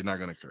podcast, you're not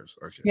gonna curse.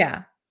 Okay.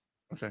 Yeah.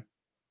 Okay.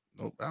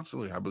 No,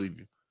 absolutely, I believe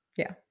you.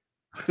 Yeah.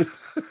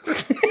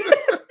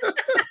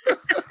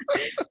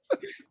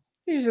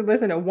 You should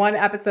listen to one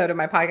episode of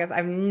my podcast.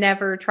 I've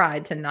never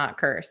tried to not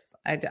curse.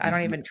 I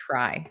don't even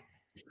try.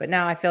 But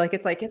now I feel like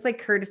it's like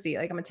courtesy.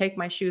 Like, I'm gonna take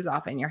my shoes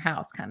off in your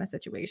house kind of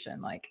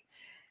situation. Like,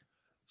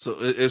 so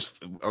it's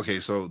okay.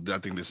 So I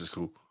think this is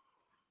cool.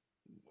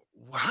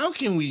 How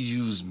can we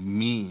use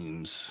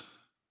memes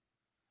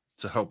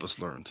to help us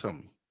learn? Tell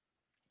me.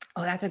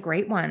 Oh, that's a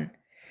great one.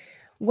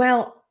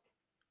 Well,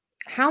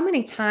 how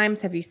many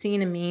times have you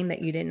seen a meme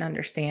that you didn't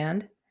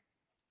understand?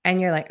 And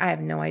you're like, I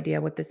have no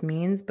idea what this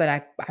means, but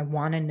I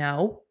want to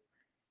know.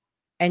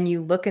 And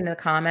you look in the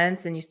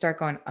comments and you start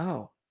going,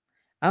 oh.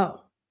 And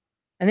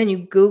then you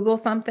Google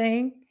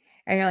something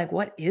and you're like,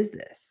 what is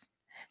this?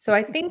 So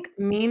I think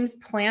memes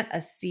plant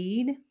a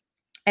seed.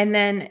 And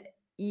then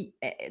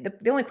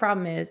the only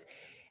problem is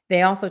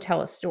they also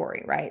tell a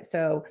story, right?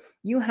 So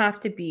you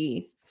have to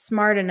be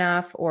smart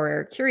enough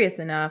or curious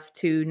enough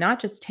to not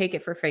just take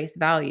it for face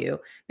value,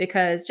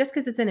 because just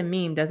because it's in a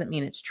meme doesn't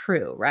mean it's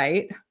true,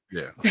 right?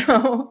 Yeah.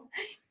 So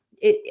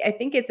I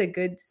think it's a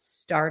good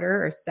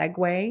starter or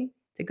segue.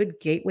 It's a good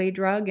gateway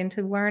drug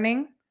into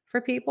learning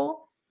for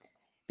people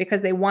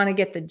because they want to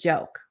get the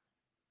joke.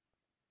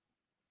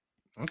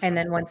 Okay. And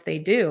then once they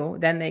do,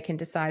 then they can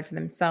decide for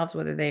themselves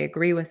whether they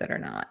agree with it or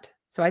not.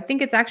 So I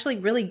think it's actually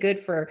really good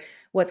for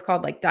what's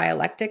called like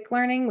dialectic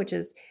learning, which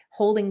is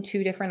holding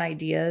two different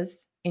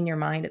ideas in your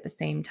mind at the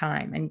same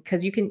time. And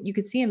because you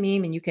can see a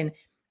meme and you can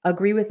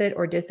agree with it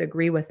or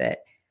disagree with it,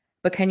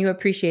 but can you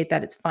appreciate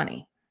that it's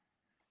funny?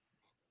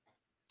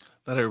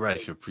 Not everybody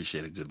can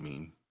appreciate a good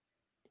meme.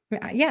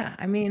 Yeah,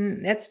 I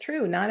mean, that's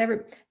true. Not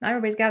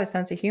everybody's got a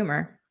sense of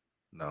humor.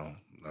 No,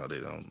 they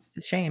don't.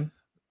 It's a shame.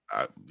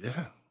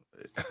 Yeah,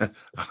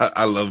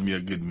 I love me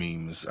a good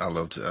memes. I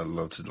love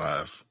to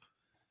laugh.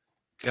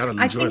 Gotta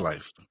I enjoy think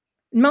life.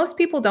 most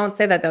people don't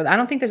say that though. I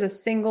don't think there's a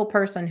single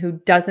person who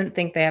doesn't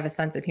think they have a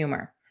sense of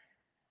humor.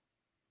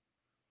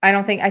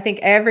 I think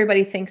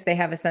everybody thinks they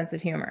have a sense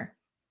of humor.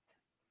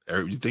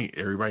 You think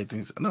everybody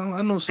thinks? No,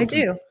 I know I some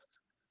people.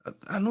 do.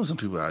 I know some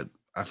people.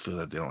 I feel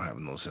that they don't have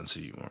no sense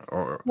of humor,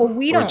 Well,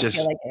 we or don't feel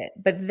just like it,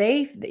 but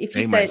they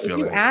they might if feel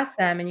you like ask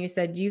them and you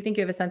said, "Do you think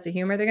you have a sense of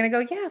humor?" They're gonna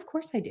go, "Yeah, of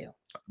course I do."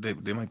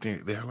 they might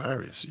think they're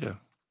hilarious. Yeah,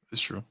 it's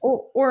true.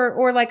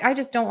 Or like, "I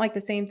just don't like the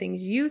same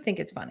things you think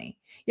is funny."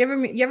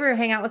 You ever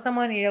hang out with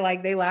someone and you're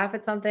like, they laugh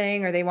at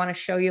something or they wanna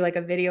show you like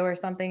a video or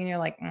something and you're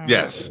like,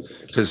 Yes,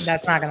 because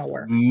that's not gonna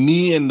work."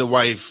 me and the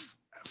wife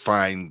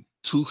find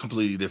two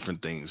completely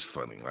different things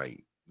funny.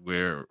 Like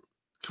we're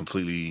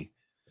completely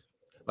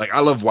like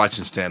I love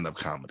watching stand-up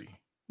comedy.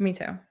 Me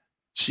too.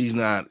 She's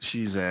not.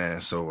 She's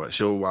so what?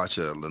 She'll watch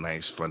a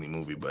nice funny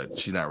movie, but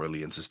she's not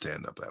really into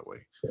stand-up that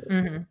way.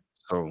 Mhm.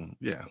 So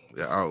yeah.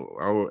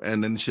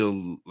 And then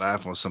she'll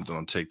laugh on something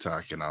on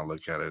TikTok, and I'll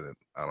look at it, and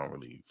I don't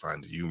really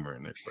find the humor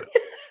in it. But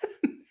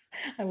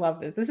I love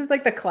this. This is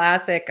like the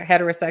classic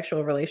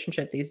heterosexual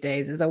relationship these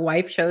days. Is a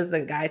wife shows the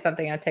guy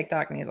something on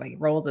TikTok and he's like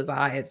rolls his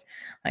eyes.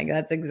 Like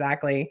that's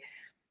exactly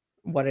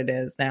what it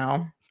is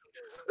now.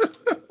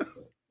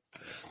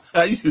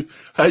 how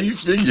you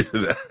figure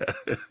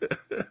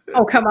that?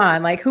 Oh, come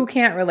on. Like who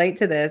can't relate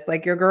to this?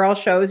 Like your girl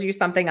shows you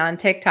something on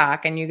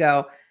TikTok and you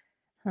go,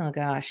 "Oh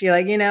gosh." You're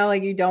like,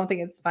 like you don't think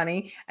it's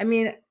funny. I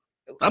mean,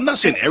 I'm not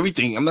saying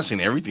everything. I'm not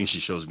saying everything she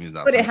shows me is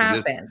not but funny. it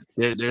happens.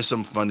 There's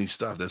some funny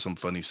stuff. There's some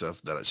funny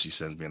stuff that she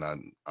sends me,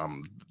 and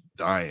I'm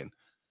dying.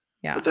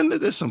 Yeah. But then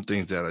there's some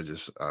things that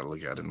I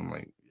look at it and I'm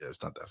like, yeah,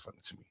 it's not that funny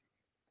to me.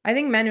 I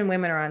think men and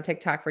women are on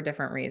TikTok for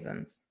different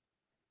reasons.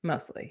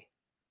 Mostly.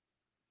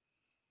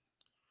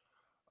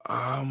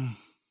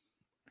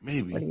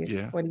 Maybe,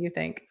 yeah. What do you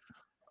think?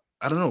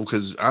 I don't know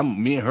because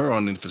me and her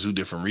on it for two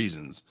different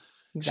reasons.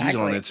 She's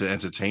on Exactly. it to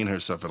entertain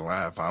herself and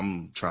laugh.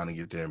 I'm trying to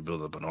get there and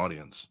build up an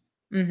audience.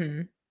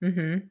 Mhm.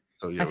 Mhm.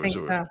 So I yeah, think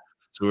so.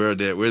 we're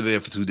there. We're there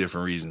for two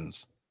different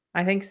reasons.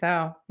 I think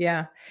so.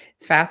 Yeah.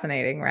 It's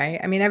fascinating, right?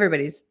 I mean,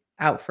 everybody's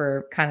out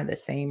for kind of the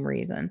same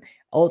reason,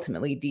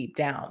 ultimately deep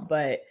down,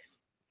 but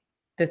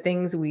the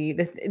things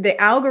the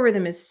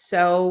algorithm is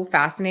so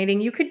fascinating.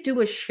 You could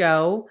do a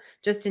show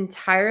just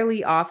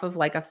entirely off of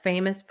like a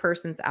famous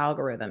person's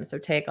algorithm. So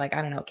take like,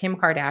 I don't know, Kim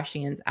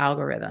Kardashian's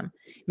algorithm,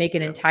 make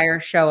an Yeah. entire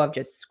show of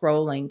just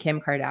scrolling Kim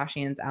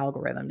Kardashian's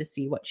algorithm to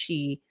see what There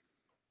she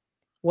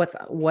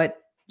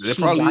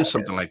probably is watches.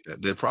 something like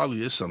that. There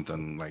probably is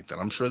something like that.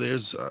 I'm sure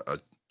there's a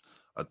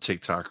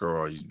TikToker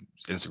or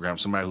Instagram,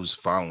 somebody who's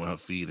following her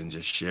feed and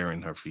just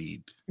sharing her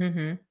feed.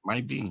 Mhm.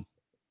 Might be.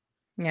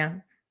 Yeah.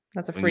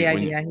 That's a When free you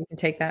idea. You can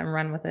take that and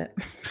run with it.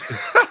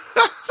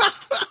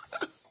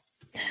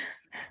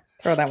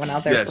 Throw that one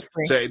out there for yes.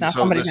 free. So, Not so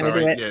somebody's listen, gonna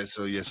all do right. it. Yeah.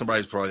 So yeah,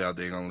 somebody's probably out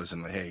there gonna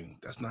listen. Like, hey,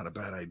 that's not a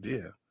bad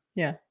idea.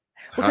 Yeah.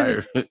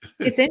 Because Hire.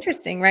 it's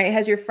interesting, right?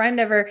 Has your friend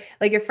ever,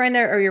 like your friend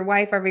or your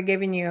wife ever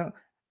given you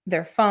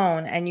their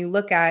phone and you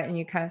look at it and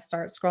you kind of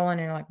start scrolling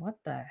and you're like, what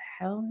the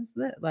hell is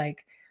this? Like,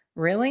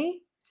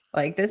 really?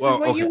 Like, this is Well,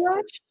 what okay. you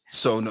watch?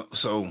 So no,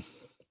 so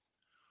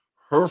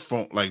her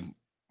phone, like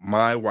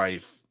my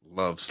wife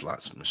loves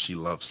slots. She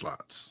loves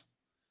slots.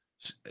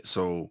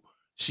 So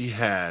she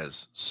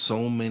has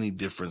so many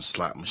different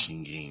slot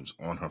machine games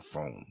on her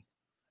phone.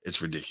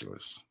 It's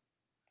ridiculous.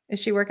 Is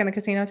she work in the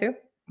casino too?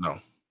 No,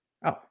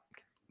 Oh,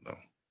 no,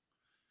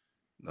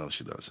 no,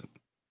 she doesn't.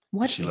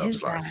 what She loves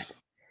is that? slots.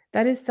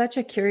 That is such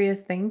a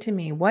curious thing to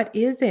me. What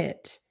is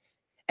it?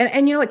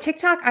 And you know what?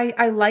 TikTok,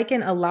 I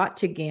liken a lot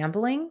to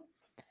gambling.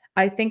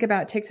 I think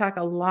about TikTok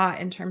a lot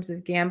in terms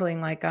of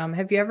gambling. Like,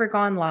 have you ever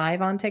gone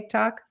live on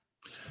TikTok?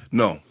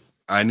 No,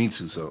 I need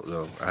to. So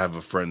though, I have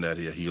a friend that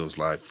he goes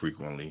live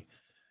frequently,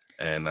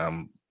 and I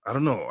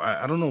don't know.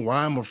 I don't know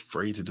why I'm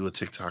afraid to do a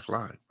TikTok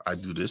live. I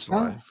do this Oh,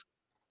 live.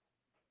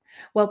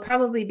 well,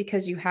 probably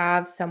because you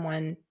have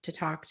someone to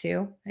talk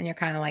to and you're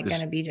kind of like going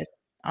This to be just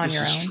on this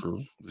your is own.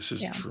 true. This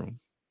is Yeah. true.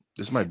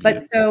 This might be But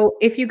it. so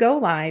if you go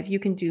live, you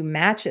can do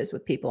matches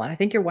with people. And I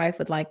think your wife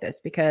would like this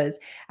because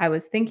I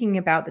was thinking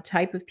about the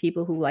type of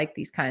people who like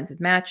these kinds of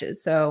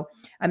matches. So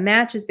a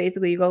match is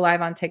basically you go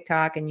live on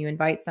TikTok and you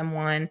invite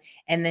someone,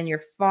 and then your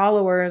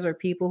followers or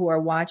people who are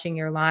watching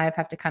your live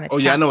have to kind of Oh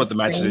yeah, I tap know the what the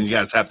match is. screen. And you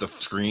got to tap the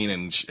screen,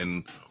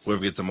 and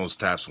whoever gets the most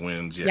taps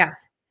wins. Yeah. Yeah.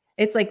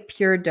 It's like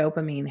pure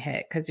dopamine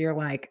hit because you're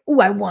like,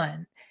 oh, I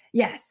won.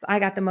 Yes, I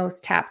got the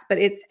most taps. But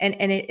it's and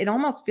it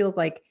almost feels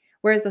like,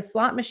 whereas the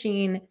slot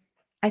machine,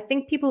 I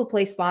think people who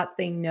play slots,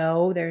 they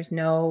know there's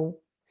no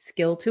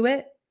skill to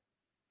it.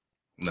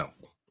 No,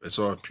 it's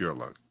all pure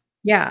luck.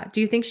 Yeah. Do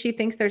you think she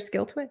thinks there's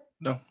skill to it?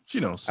 No, she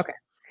knows. Okay.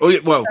 Oh yeah.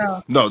 Well,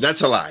 So no,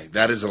 that's a lie.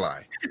 That is a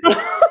lie.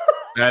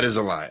 That is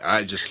a lie.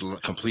 I just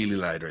completely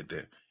lied right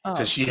there. Oh,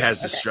 Because she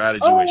has this okay.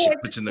 strategy Oh, where she I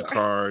puts just in the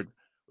card,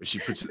 where she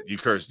puts you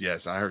cursed.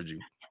 Yes, I heard you.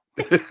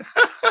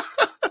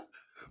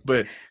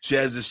 But she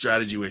has this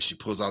strategy where she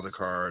pulls out the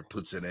card,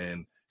 puts it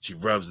in, she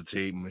rubs the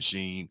tape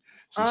machine,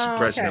 so she Oh,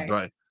 pressing a okay.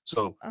 button.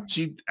 So Oh,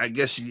 I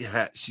guess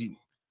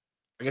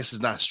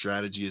it's not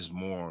strategy, it's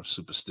more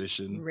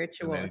superstition than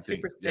ritual, anything.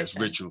 Yes,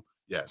 superstition. ritual.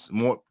 Yes,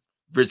 more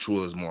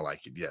ritual is more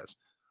like it. Yes,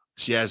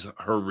 she has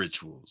her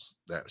rituals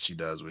that she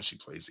does when she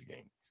plays the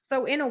game.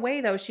 So in a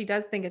way though, she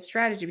does think it's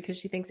strategy because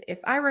she thinks if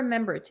I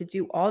remember to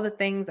do all the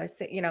things I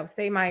say,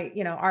 say my,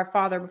 Our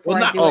Father Well, before I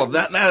not do all it. of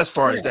that, not as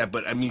far as Yeah. that,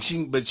 but I mean,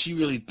 she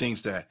really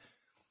thinks that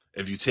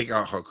if you take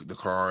out the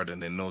card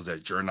and then knows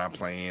that you're not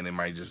playing, it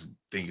might just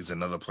think it's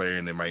another player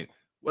and it might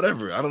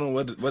whatever. I don't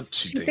know what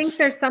she She thinks thinks.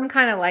 there's some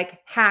kind of like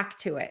hack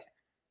to it.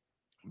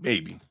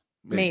 Maybe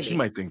she Maybe.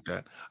 might think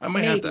that. I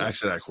might have to Maybe.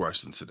 ask her that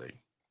question today.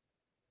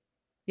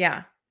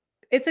 Yeah.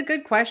 It's a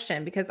good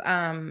question because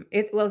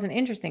it's an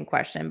interesting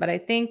question, but I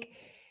think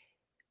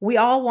we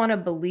all want to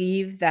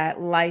believe that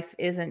life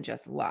isn't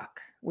just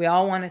luck. We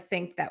all want to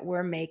think that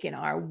we're making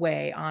our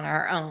way on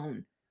our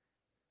own,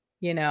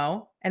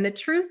 And the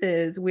truth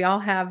is we all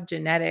have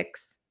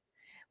genetics.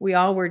 We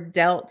all were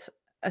dealt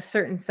a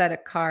certain set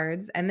of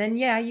cards, and then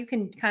yeah, you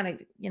can kind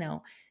of,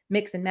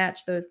 mix and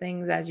match those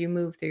things as you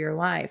move through your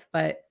life,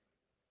 but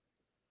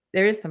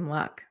there is some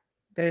luck.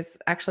 There's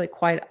actually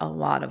quite a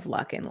lot of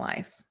luck in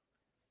life.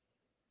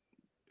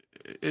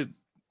 It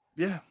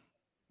yeah.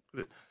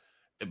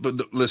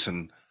 But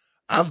listen,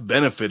 I've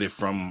benefited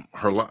from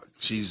her luck.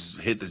 She's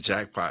hit the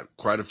jackpot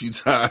quite a few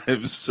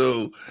times.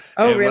 So,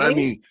 Oh, and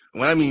really?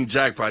 when I mean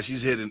jackpot,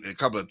 she's hit a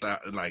couple of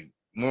like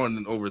more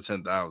than over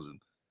 10,000.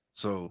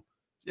 So,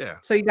 yeah,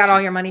 So you got all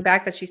she your money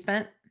back that she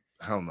spent?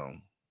 hell no,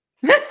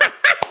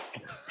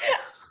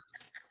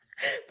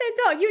 They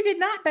don't. You did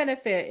not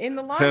benefit. In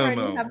the long hell run,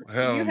 no, you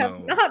hell have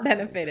no, not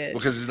benefited.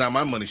 because it's not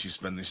my money she's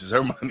spending. It's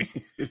her money.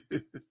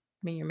 I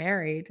mean, you're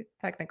married, This is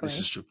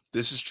technically. true.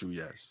 This is true.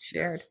 Yes,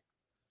 Shared. yes,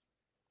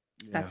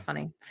 That's yeah.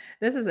 funny.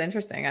 This is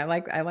interesting. I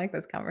like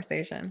this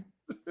conversation.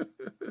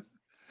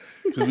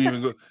 Because we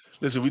even go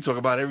listen. We talk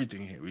about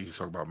everything here. We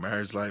talk about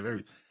marriage life,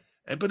 everything.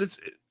 But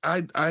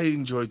I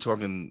enjoy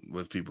talking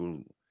with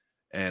people,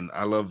 and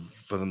I love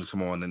for them to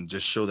come on and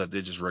just show that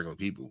they're just regular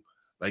people.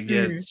 Like,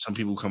 yeah, Mhm, some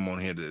people come on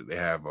here that they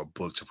have a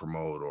book to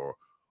promote or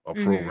a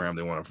mhm, program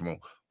they want to promote,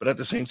 but at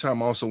the same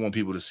time, I also want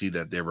people to see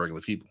that they're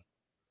regular people.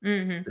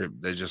 mhm.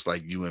 They're just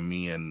like you and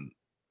me, and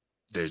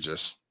they're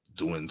just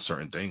doing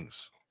certain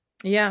things.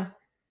 Yeah.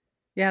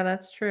 Yeah,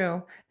 that's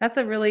true. That's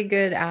a really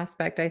good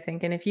aspect, I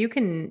think, and if you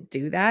can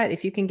do that,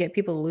 if you can get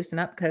people to loosen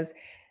up, because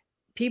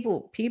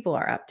people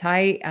are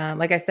uptight,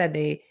 like I said,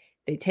 they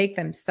take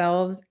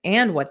themselves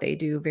and what they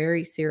do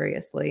very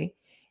seriously,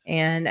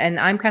 and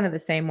I'm kind of the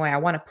same way. I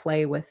wanna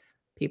play with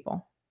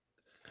people.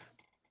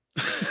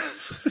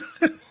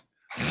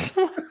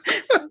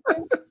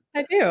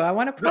 I do, I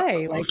wanna No,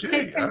 play, like, "Can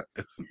okay, can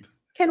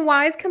can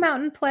Wise come out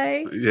and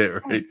play?" yeah,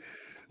 right.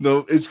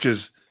 No, it's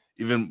because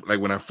even like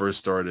when I first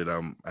started,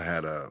 I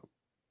had a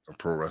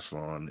pro wrestler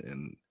on,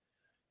 and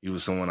he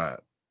was someone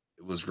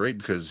it was great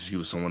because he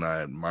was someone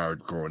I admired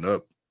growing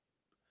up,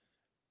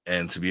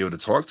 and to be able to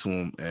talk to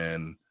him.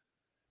 And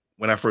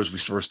when we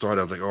first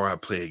started, I was like, oh, I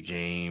play a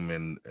game,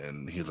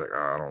 and he's like,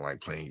 oh, I don't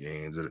like playing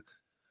games.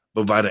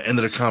 But by the end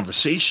of the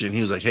conversation,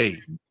 he was like, hey,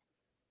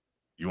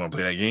 you want to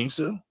play that game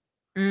still?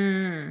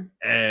 Mm,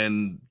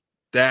 And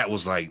that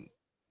was like,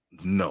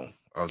 no.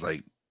 I was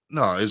like,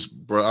 no, it's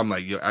bro. I'm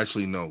like, yo,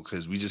 actually no,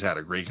 because we just had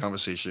a great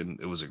conversation.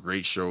 It was a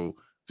great show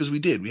because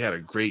we had a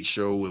great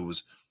show. It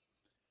was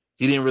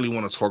he didn't really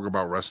want to talk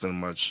about wrestling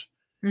much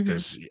mhm,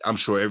 because I'm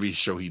sure every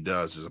show he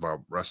does is about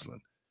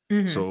wrestling.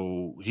 mhm.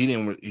 So he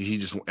didn't. He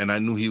just and I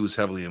knew he was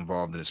heavily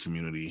involved in his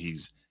community.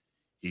 He's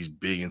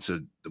big into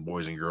the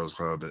Boys and Girls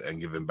Club and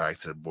giving back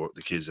to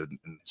the kids in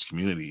his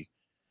community.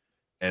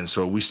 And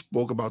so we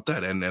spoke about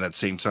that, and then at the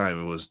same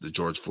time, it was the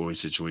George Floyd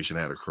situation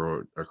had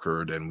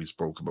occurred, and we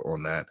spoke about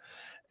on that,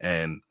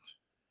 and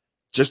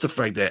just the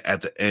fact that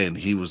at the end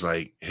he was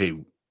like, "Hey,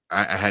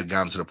 I had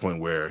gotten to the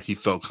point where he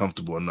felt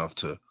comfortable enough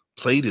to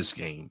play this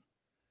game."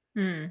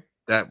 Mm,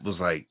 That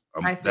was like,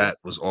 I see. that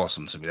was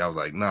awesome to me. I was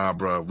like, "Nah,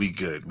 bro, we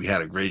good. We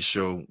had a great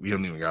show. We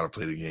don't even got to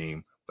play the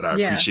game, but I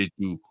Yeah, appreciate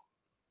you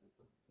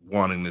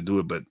wanting to do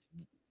it. But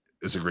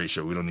it's a great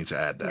show. We don't need to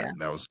add that." yeah.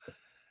 And that was,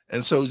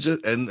 and so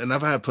just and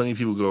I've had plenty of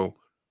people go,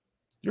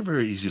 "You're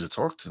very easy to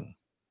talk to."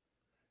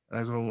 And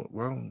I go,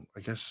 "Well, I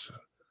guess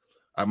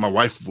my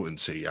wife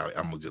wouldn't say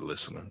I'm a good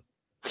listener."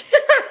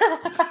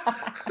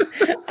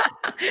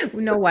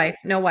 No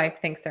wife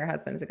thinks their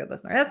husband's a good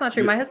listener. That's not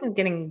true. Y- My husband's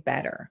getting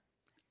better.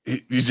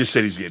 You just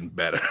said he's getting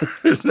better.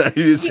 You didn't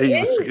He say he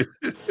was is.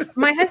 good.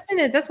 My husband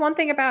is that's one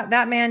thing about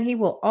that man, he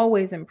will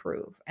always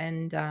improve,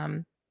 and,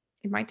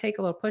 it might take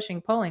a little pushing,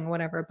 pulling,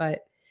 whatever, but,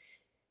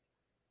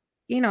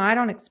 I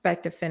don't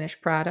expect a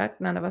finished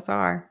product. None of us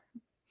are.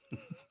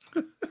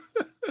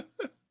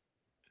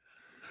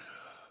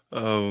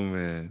 Oh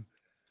man.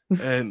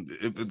 And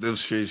it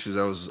was crazy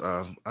because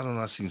I don't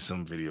know, I seen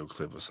some video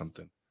clip or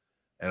something,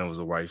 and it was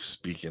a wife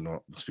speaking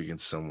to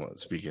someone,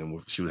 speaking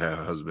with she had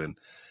her husband,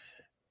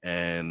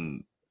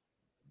 and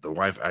the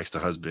wife asked the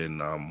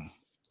husband,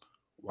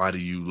 why do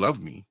you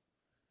love me?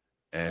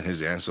 And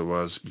his answer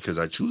was, because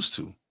I choose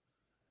to.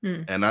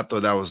 Mm. And I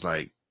thought that was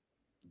like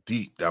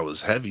deep. That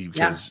was heavy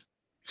Yeah.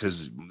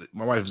 because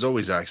my wife is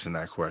always asking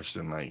that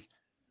question, like,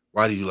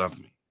 why do you love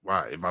me?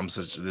 Why? If I'm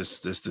such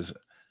this,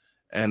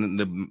 and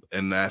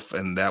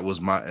that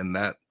was my, and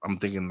that I'm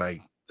thinking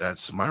like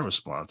that's my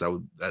response.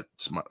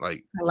 That's my,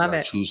 like, I 'cause love I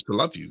it. choose to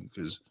love you,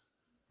 because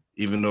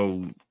even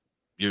though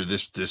you're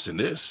this and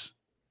this,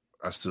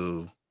 I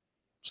still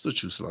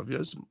choose to love you.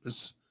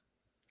 It's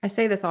I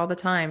say this all the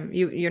time.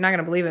 You're not going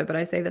to believe it, but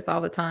I say this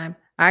all the time.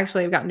 I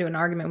actually have gotten into an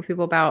argument with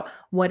people about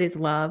what is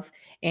love,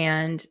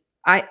 and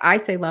I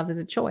say love is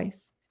a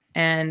choice.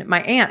 And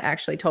my aunt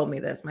actually told me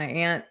this. My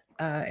aunt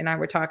and I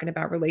were talking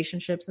about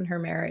relationships in her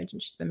marriage,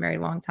 and she's been married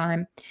a long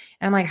time.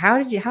 And I'm like, how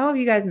have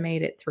you guys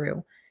made it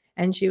through?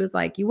 And she was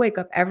like, you wake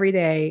up every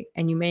day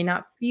and you may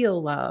not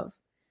feel love,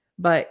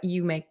 but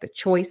you make the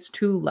choice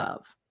to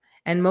love.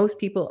 And most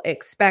people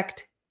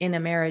expect in a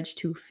marriage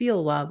to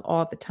feel love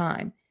all the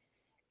time,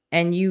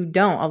 and you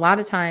don't. A lot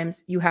of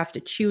times you have to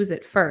choose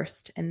it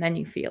first and then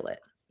you feel it.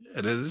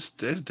 yeah. There's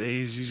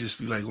days you just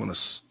be like, want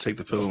to take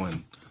the pillow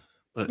in,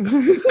 but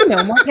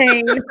No more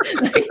pain.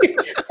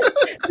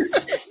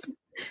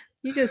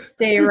 You just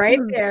stay right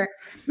there.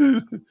 yeah,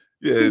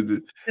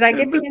 Did I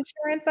get but the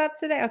insurance up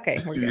today? Okay,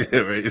 we're good. yeah,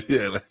 right,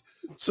 yeah. Like,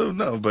 so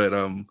no, but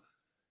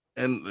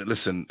and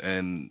listen,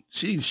 and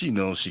she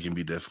knows she can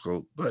be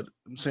difficult, but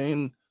I'm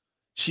saying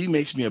she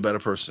makes me a better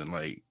person.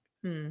 Like,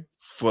 Hmm.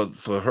 for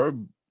her,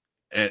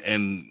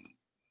 and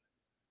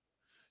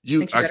you,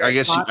 Makes you better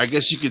at SWAT. I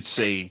guess you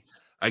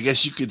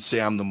could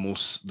say, I'm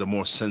the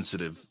more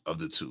sensitive of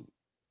the two,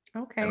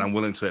 and I'm Okay.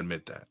 willing to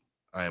admit that.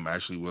 I am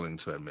actually willing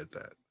to admit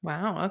that.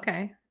 Wow.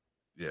 Okay.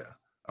 Yeah,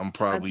 I'm That's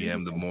probably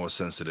am the interesting. more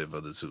sensitive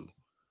of the two.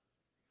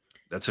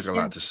 That took a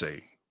Yeah. lot to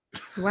say.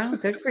 Wow.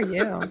 Good for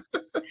you.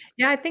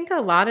 Yeah. I think a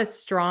lot of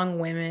strong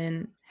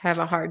women have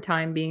a hard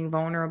time being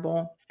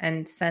vulnerable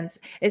and sense.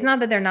 It's not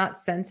that they're not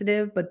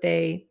sensitive, but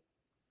they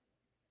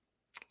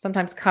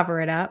sometimes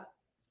cover it up.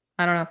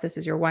 I don't know if this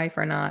is your wife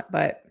or not,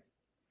 but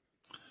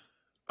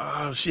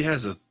She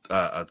has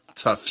a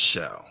tough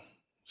shell.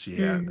 She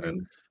had,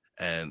 Mhm.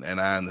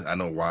 and I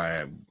know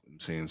why I'm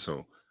saying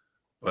so,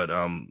 but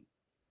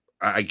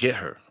I get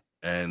her,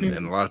 and a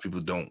Mhm. lot of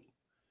people don't,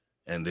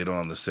 and they don't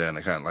understand.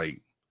 I kind of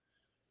like,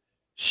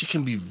 she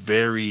can be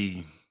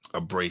very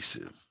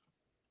abrasive,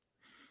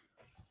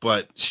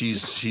 but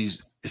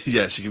she's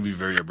yeah, she can be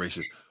very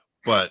abrasive,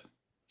 but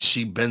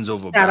she bends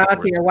over Shout out to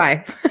backwards. your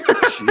wife.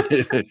 She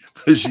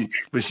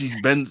but she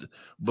bends,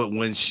 but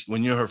when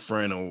you're her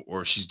friend,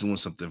 or she's doing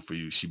something for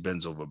you, she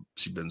bends over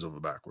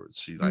backwards.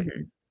 She like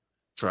Mhm,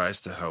 tries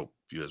to help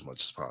you as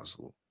much as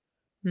possible.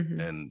 mhm.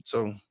 And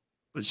so,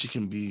 but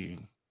she'll admit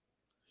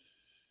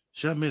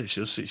it.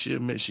 She'll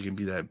admit she can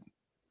be the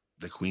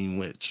queen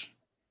witch.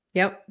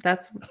 Yep,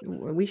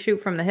 we shoot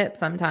from the hip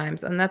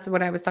sometimes, and that's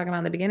what I was talking about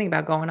in the beginning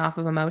about going off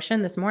of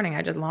emotion. This morning,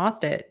 I just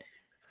lost it,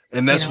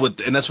 And you know?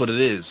 that's what it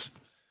is.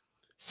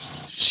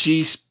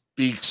 She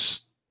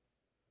speaks,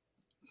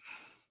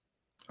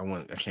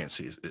 I can't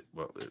say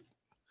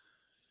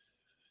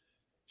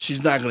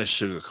she's not going to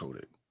sugarcoat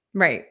it.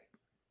 Right.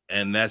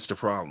 And that's the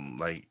problem.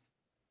 Like,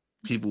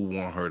 people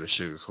want her to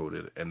sugarcoat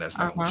it, and that's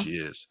not who Uh-huh. she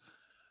is.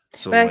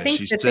 So But I think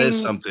the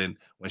thing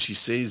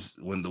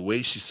when the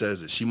way she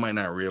says it, she might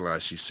not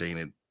realize she's saying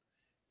it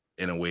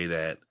in a way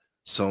that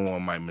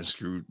someone might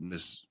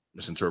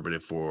misinterpret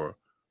it for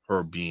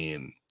her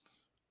being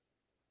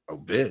a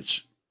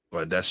bitch,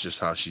 but that's just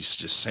how she's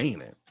just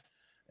saying it.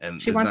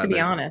 And she it's wants to not be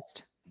that.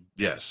 honest.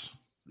 Yes,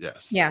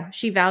 yes, Yeah,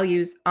 she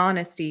values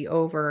honesty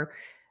over,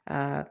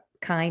 uh,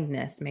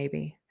 kindness,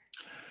 maybe.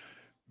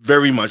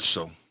 very much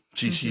so.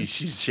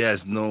 Mhm. She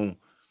has no.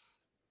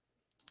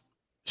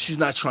 She's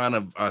not trying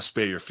to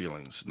spare your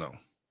feelings. No,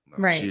 no,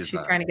 she Right, is she's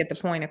not. trying to get the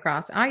point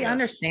across. I Yes.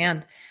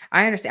 understand.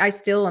 I understand. I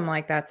still am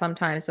like that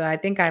sometimes, but I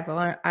think I've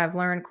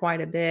learned quite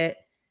a bit.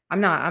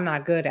 I'm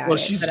not good at Well, it,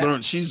 she's but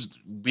learned. She's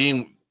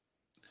being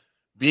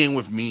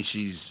with me.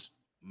 She's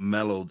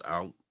mellowed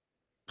out,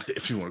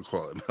 if you want to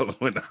call it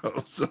mellowing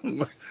out,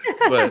 somewhat.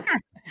 But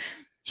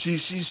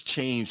she's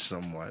changed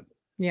somewhat,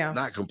 Yeah.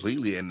 not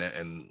completely, and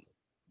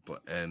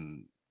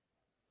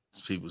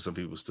some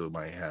people still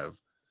might have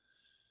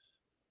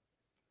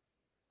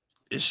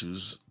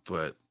issues,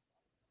 but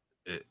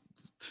it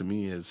to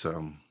me it's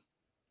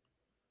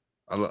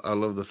I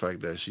love the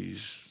fact that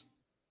she's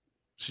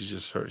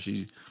just her.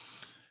 She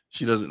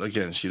doesn't,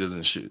 again, she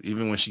doesn't shoot,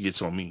 even when she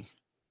gets on me.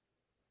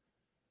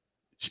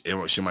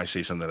 She might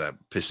say something that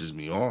pisses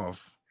me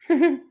off,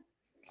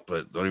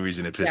 but the only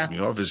reason it pisses Yeah. me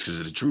off is because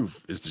of the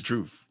truth. It's the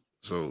truth.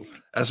 So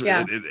that's what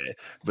Yeah.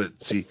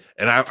 but see,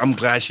 and I'm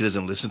glad she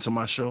doesn't listen to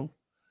my show,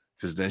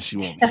 because then she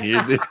won't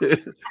hear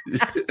this.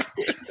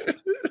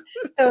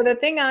 So the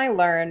thing I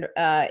learned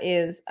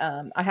is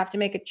I have to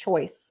make a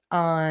choice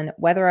on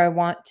whether I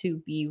want to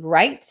be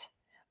right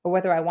or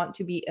whether I want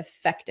to be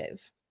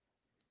effective.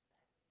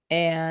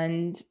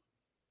 And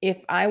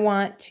if I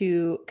want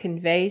to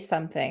convey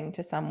something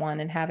to someone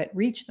and have it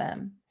reach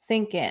them,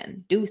 sink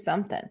in, do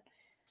something,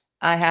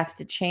 I have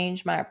to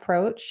change my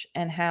approach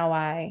and how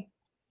I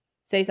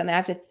say something. I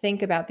have to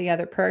think about the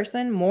other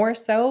person more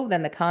so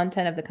than the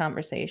content of the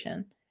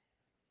conversation.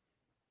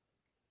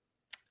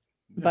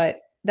 Yeah.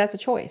 But that's a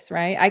choice,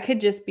 right? I could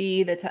just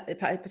be the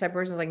type of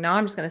person like, no,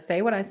 I'm just going to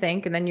say what I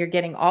think, and then you're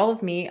getting all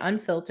of me,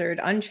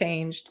 unfiltered,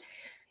 unchanged.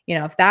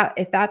 If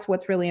that's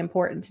what's really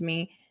important to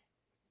me,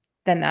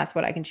 then that's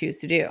what I can choose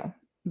to do.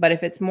 But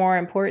if it's more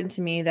important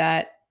to me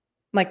that,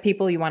 like,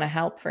 people you want to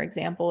help, for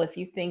example, if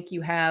you think you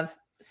have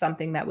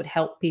something that would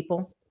help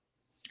people,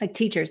 like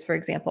teachers, for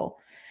example,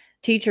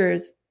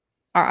 teachers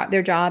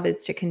their job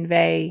is to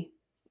convey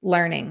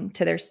learning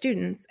to their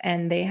students,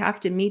 and they have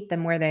to meet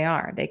them where they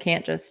are. They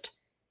can't just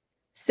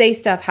say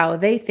stuff how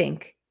they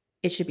think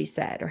it should be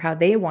said or how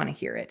they want to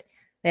hear it.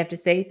 They have to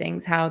say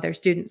things how their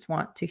students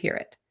want to hear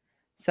it.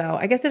 So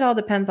I guess it all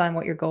depends on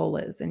what your goal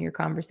is in your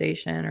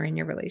conversation or in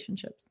your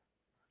relationships.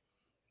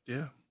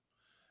 Yeah.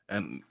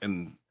 And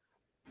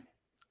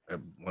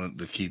one of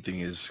the key thing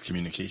is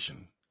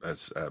communication.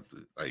 That's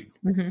like,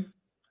 Mm-hmm.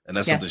 and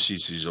that's Yeah. something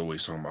she's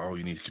always talking about. Oh,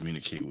 you need to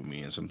communicate with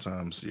me. And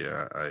sometimes,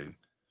 yeah,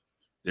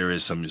 there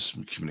is some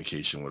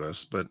miscommunication with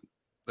us, but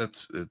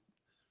that's it.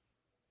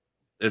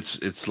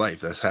 It's life.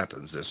 That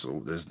happens.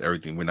 There's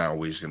everything. We're not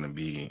always going to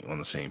be on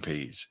the same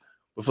page,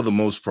 but for the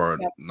most part,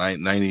 Yep.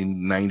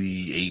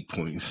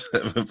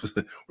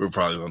 98.7%, we're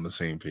probably on the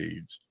same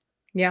page.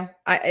 Yeah.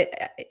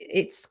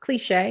 It's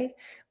cliche,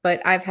 but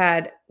I've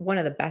had one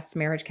of the best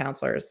marriage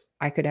counselors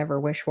I could ever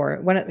wish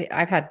for.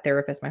 I've had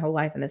therapists my whole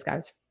life, and this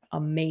guy's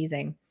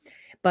amazing.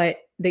 But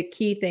the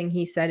key thing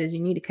he said is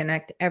you need to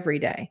connect every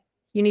day.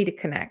 You need to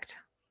connect,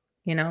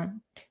 you know?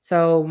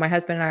 So my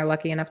husband and I are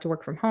lucky enough to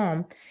work from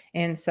home.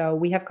 And so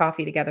we have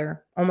coffee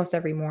together almost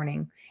every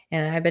morning.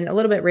 And I've been a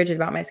little bit rigid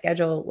about my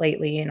schedule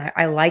lately, and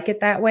I like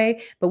it that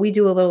way. But we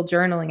do a little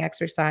journaling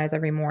exercise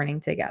every morning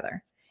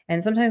together.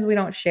 And sometimes we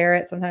don't share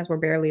it. Sometimes we're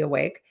barely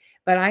awake.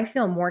 But I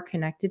feel more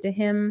connected to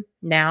him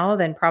now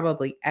than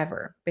probably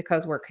ever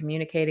because we're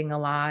communicating a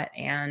lot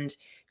and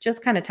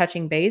just kind of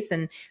touching base.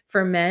 And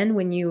for men,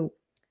 when you're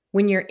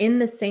in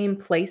the same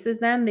place as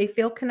them, they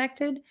feel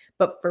connected.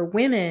 But for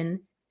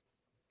women,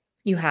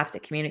 you have to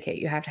communicate.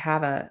 You have to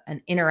have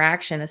an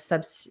interaction, a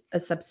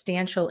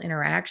substantial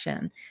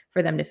interaction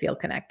for them to feel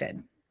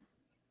connected.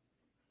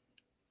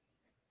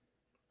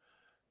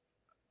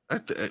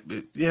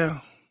 Yeah,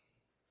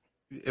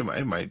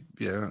 it might,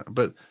 yeah,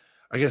 but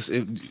I guess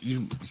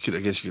you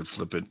could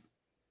flip it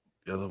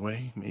the other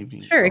way,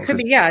 maybe. Sure, it could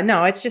be. Yeah,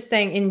 no, it's just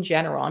saying in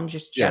general. I'm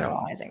just Yeah.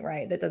 generalizing,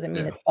 right? That doesn't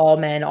mean Yeah. it's all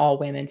men, all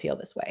women feel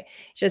this way.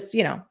 It's just,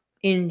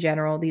 in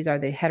general, these are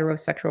the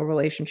heterosexual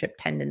relationship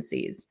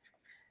tendencies.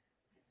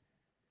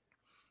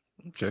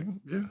 Okay,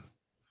 yeah,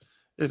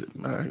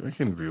 I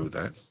can agree with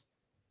that.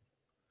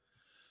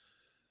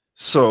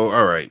 So,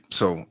 all right.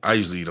 So I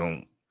usually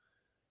don't.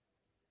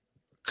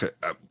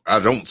 I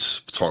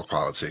don't talk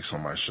politics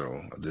on my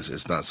show. This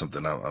it's not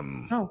something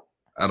Oh,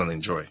 I don't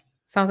enjoy.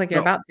 sounds like you're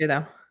No. about to,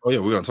 though. Oh yeah,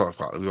 we're gonna talk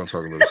politics. We're gonna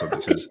talk a little something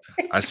because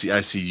I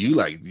see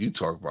you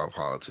talk about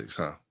politics,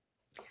 huh?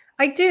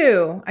 I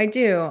do.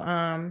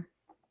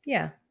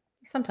 Yeah,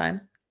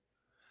 sometimes.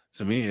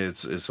 To me,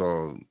 it's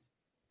all.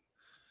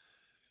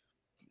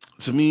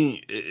 To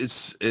me,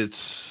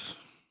 it's.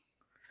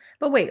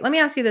 But wait, let me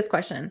ask you this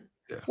question.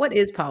 Yeah. What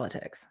is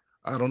politics?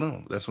 I don't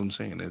know. That's what I'm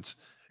saying. It's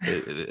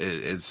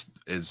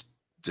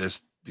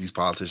just these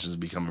politicians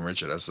becoming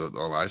richer. That's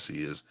all I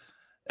see is,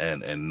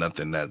 and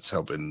nothing that's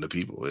helping the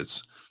people.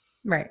 It's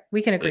Right.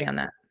 We can agree on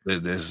that.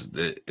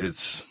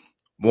 it's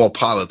more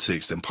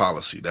politics than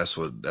policy. That's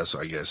what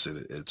I guess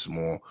it's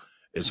more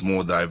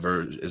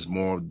diverse. It's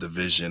more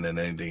division than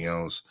anything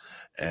else,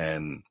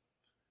 and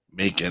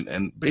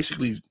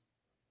basically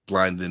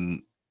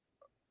blinding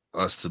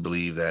us to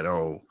believe that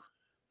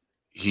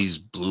he's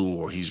blue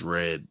or he's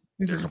red.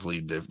 They're Mhm.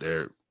 completely different.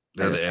 They're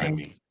They're the the same.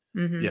 enemy.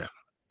 Mhm. Yeah,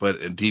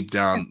 but deep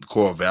down,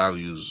 core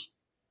values,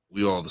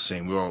 we all the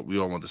same. We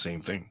all want the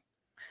same thing.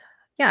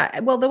 Yeah.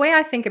 Well, the way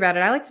I think about it,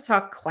 I like to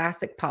talk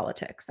classic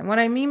politics. And what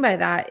I mean by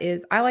that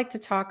is I like to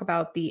talk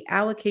about the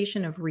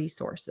allocation of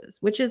resources,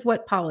 which is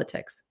what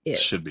politics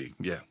is. Should be.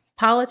 Yeah.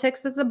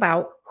 Politics is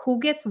about who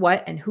gets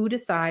what and who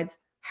decides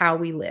how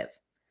we live.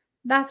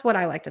 That's what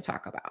I like to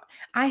talk about.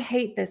 I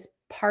hate this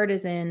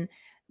partisan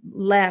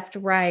left,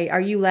 right.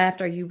 Are you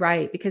left? Are you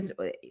right? Because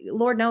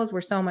Lord knows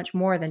we're so much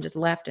more than just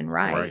left and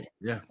right. Right.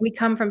 Yeah. We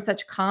come from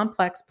such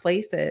complex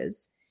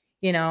places,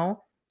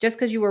 just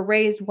because you were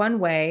raised one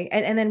way.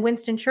 And then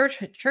Winston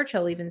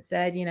Churchill even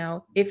said,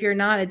 if you're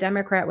not a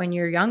Democrat when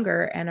you're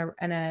younger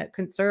and a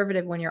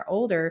conservative when you're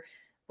older,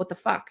 what the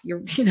fuck?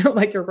 You're,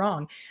 like you're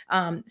wrong.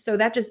 So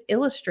that just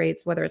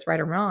illustrates, whether it's right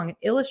or wrong, it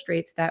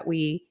illustrates that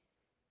we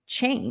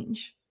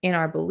change in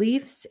our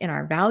beliefs, in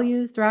our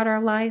values throughout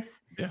our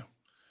life. Yeah.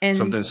 And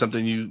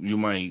something you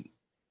might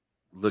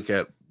look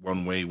at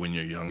one way when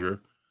you're younger.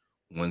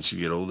 Once you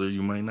get older,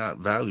 you might not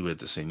value it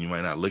the same. You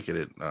might not look at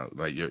it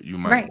like you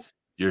might. Right.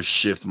 Your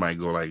shift might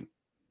go like,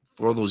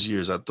 for all those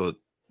years, I thought,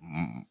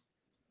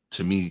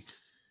 to me,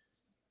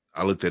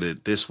 I looked at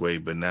it this way,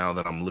 but now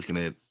that I'm looking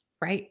at it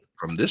right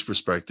from this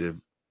perspective,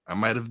 I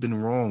might have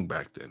been wrong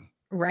back then.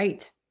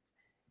 Right.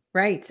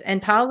 Right.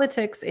 And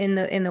politics in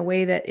the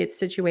way that it's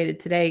situated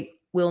today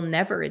will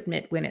never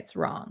admit when it's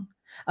wrong.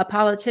 A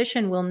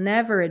politician will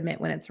never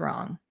admit when it's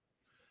wrong.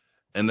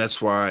 And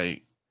that's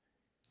why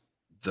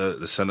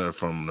the senator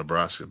from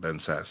Nebraska, Ben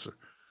Sasser,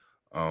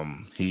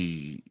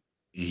 he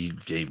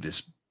gave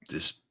this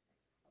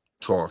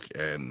talk,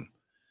 and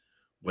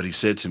what he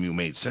said to me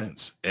made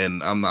sense.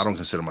 And I don't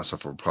consider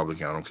myself a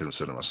Republican. I don't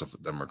consider myself a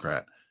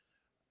Democrat.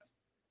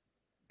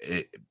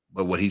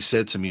 But what he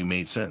said to me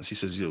made sense. He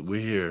says, we're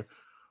here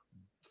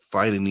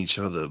fighting each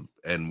other,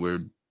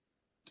 and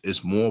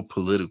it's more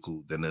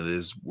political than it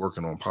is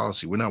working on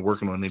policy. We're not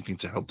working on anything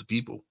to help the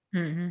people.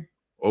 Mm-hmm.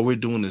 All we're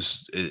doing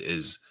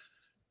is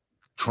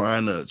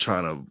trying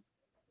to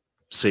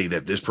say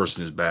that this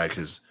person is bad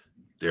because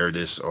they're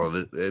this or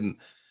that,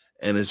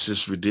 and it's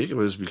just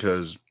ridiculous,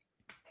 because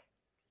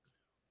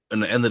in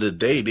the end of the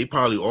day, they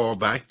probably all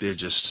back there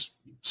just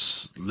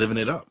living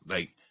it up.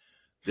 Like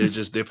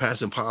they're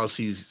passing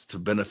policies to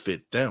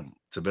benefit them,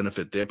 to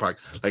benefit their pocket.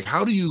 Like,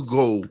 how do you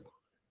go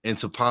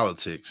into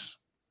politics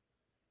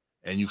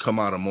and you come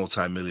out a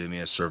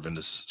multimillionaire serving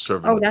Oh,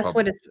 the that's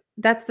public?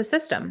 that's the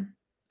system.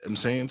 I'm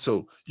saying,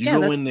 so you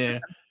go in there,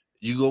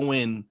 you go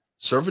in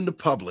serving the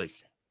public,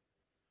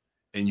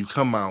 and you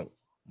come out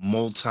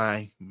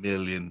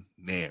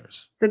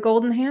multi-millionaires. It's a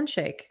golden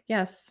handshake.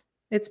 Yes.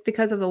 It's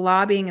because of the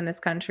lobbying in this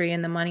country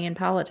and the money in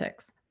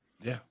politics.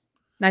 Yeah.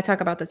 And I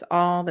talk about this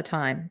all the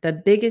time. The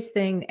biggest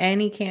thing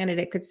any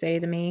candidate could say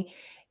to me,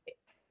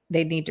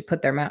 they need to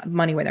put their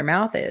money where their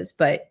mouth is,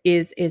 but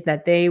is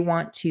that they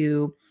want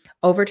to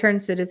overturn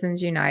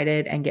Citizens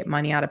United and get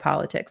money out of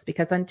politics.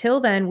 Because until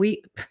then, we're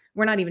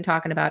not even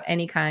talking about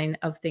any kind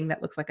of thing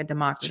that looks like a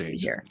democracy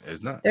here.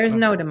 It's not. There's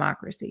no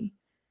democracy.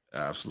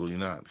 Absolutely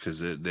not,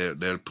 because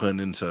they're putting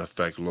into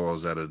effect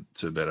laws that are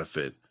to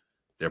benefit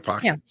their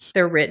pockets. Yeah,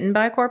 they're written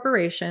by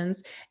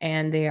corporations,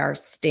 and they are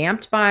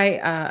stamped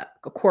by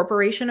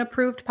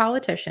corporation-approved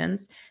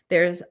politicians.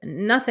 There's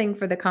nothing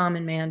for the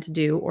common man to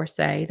do or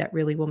say that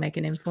really will make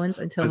an influence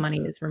until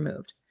money is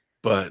removed.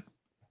 But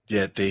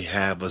yet they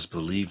have us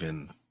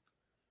believing.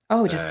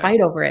 Oh, just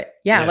fight over it.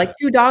 Yeah, like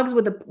two dogs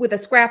with a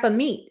scrap of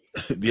meat.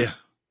 Yeah,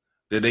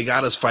 they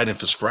got us fighting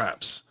for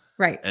scraps.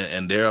 Right.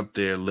 And they're up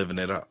there living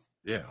it up.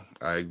 Yeah,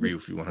 I agree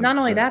with you 100%. Not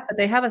only that, but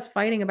they have us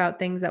fighting about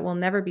things that will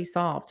never be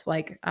solved.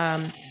 Like,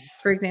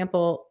 for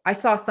example, I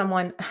saw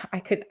someone,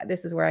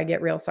 this is where I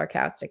get real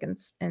sarcastic and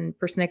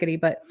persnickety,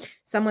 but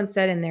someone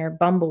said in their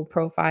Bumble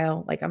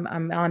profile, like I'm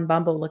on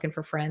Bumble looking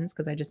for friends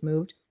because I just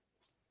moved.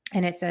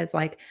 And it says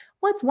like,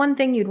 what's one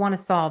thing you'd want to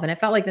solve? And it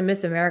felt like the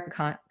Miss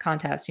America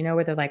contest,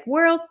 where they're like,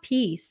 world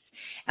peace.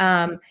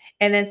 And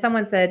then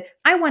someone said,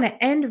 I want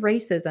to end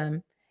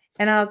racism.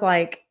 And I was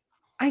like,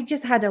 I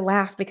just had to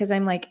laugh because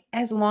I'm like,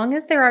 as long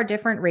as there are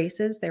different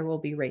races, there will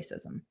be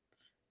racism.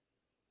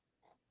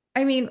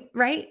 I mean,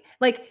 right?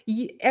 Like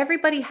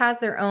everybody has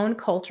their own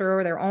culture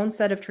or their own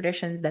set of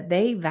traditions that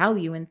they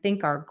value and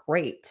think are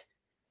great,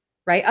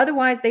 right?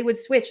 Otherwise, they would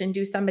switch and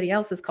do somebody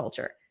else's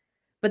culture,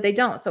 but they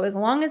don't. So as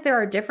long as there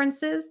are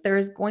differences, there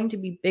is going to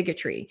be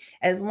bigotry.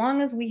 As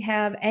long as we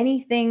have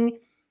anything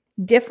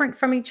different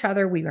from each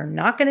other, we are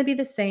not going to be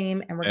the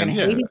same, and we're going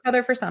to hate each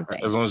other for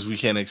something. As long as we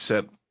can't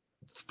accept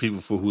people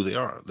for who they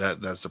are,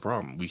 that's the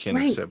problem. We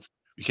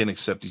can't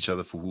accept each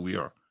other for who we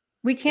are.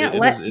 We can't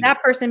let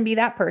that person be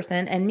that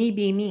person and me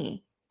be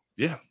me.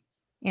 Yeah.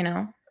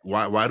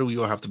 Why do we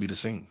all have to be the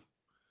same?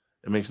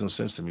 It makes no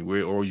sense to me.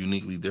 We're all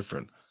uniquely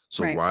different.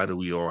 So why do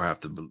we all have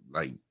to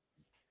like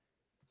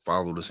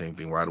follow the same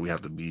thing? Why do we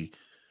have to be?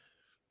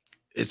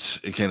 It's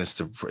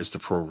the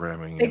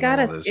programming. They got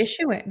us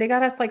issuing. They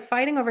got us like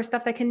fighting over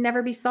stuff that can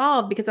never be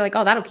solved because they're like,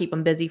 oh, that'll keep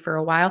them busy for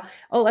a while.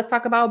 Oh, let's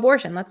talk about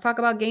abortion. Let's talk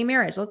about gay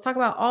marriage. Let's talk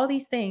about all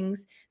these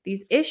things,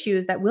 these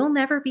issues that will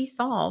never be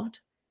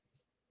solved.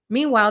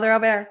 Meanwhile, they're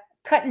over there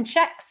cutting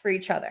checks for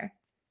each other.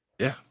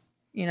 Yeah.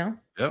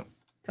 Yep.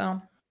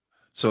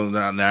 So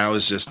now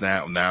it's just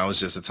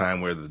a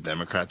time where the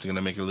Democrats are going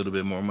to make a little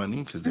bit more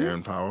money because they're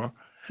in power.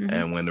 Mm-hmm.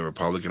 And when the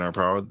Republicans are in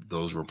power,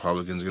 those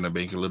Republicans are going to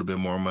make a little bit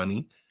more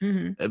money.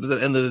 Mm-hmm. At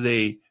the end of the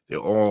day, they're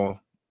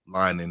all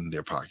lining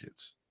their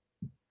pockets.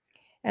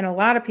 And a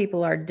lot of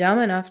people are dumb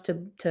enough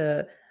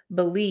to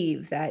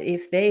believe that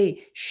if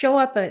they show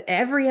up at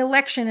every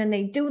election and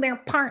they do their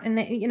part and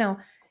they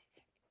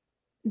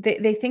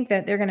think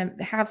that they're going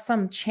to have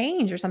some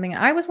change or something.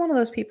 I was one of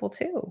those people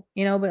too,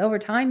 but over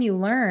time you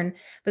learn.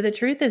 But the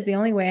truth is the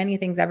only way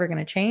anything's ever going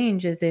to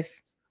change is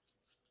if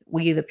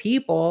we, the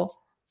people,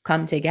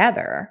 come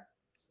together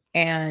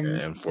and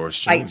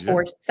fight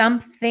for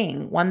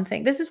something, one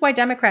thing. This is why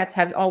Democrats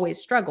have always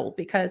struggled,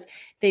 because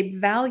they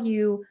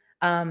value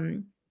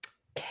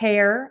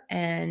care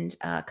and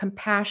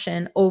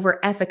compassion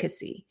over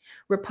efficacy.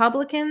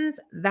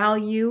 Republicans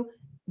value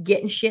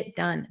getting shit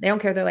done. They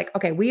don't care. They're like,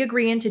 okay, we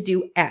agreeing to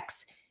do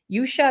X.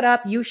 You shut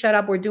up,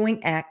 we're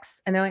doing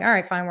X. And they're like, all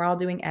right, fine, we're all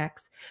doing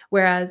X.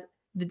 Whereas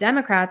the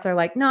Democrats are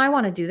like, no, I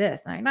want to do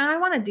this. I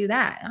want to do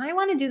that. I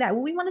want to do that.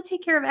 Well, we want to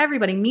take care of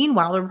everybody.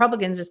 Meanwhile, the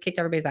Republicans just kicked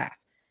everybody's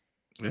ass.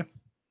 Yeah.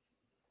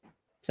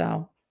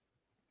 So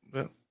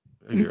Yeah,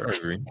 I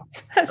agree.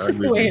 That's just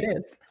the way it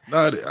is.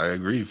 No, I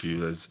agree with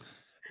you.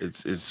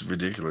 It's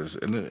ridiculous.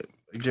 And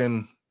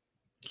again,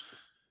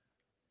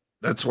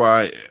 that's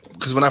why,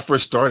 because when I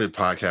first started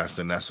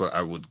podcasting, that's what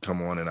I would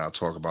come on and I'll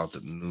talk about the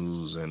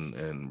news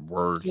and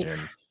work and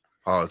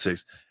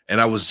politics,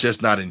 and I was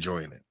just not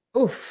enjoying it.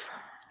 Oof.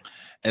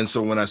 And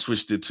so when I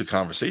switched it to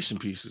conversation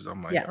pieces,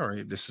 I'm like, all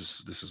right, this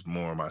is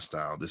more my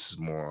style. This is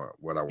more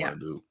what I want to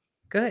do.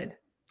 Good.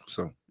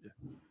 So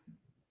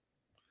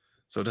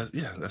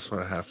that's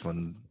what I have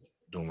fun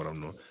doing what I'm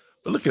doing.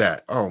 But look at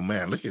that. Oh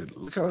man, look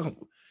how.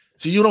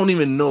 So you don't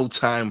even know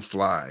time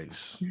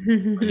flies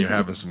when you're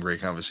having some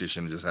great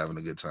conversation and just having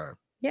a good time.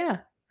 Yeah,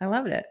 I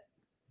loved it.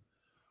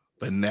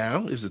 But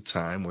now is the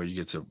time where you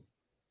get to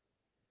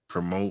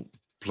promote,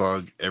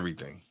 plug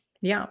everything.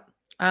 Yeah.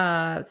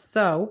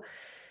 So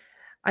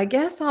I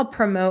guess I'll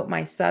promote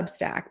my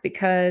Substack,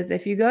 because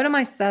if you go to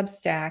my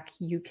Substack,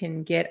 you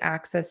can get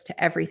access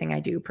to everything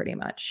I do pretty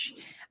much.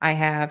 I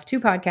have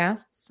 2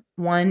 podcasts.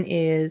 One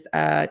is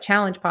a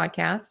challenge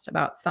podcast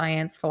about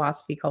science,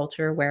 philosophy,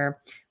 culture, where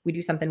we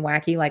do something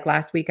wacky. Like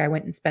last week, I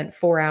went and spent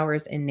 4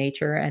 hours in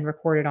nature and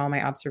recorded all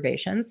my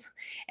observations.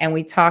 And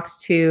we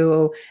talked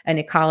to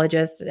an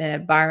ecologist,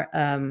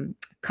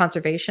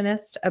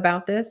 conservationist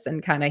about this,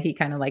 and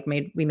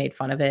we made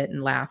fun of it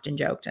and laughed and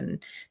joked and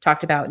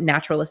talked about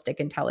naturalistic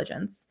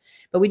intelligence.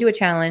 But we do a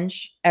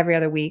challenge every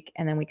other week,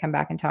 and then we come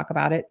back and talk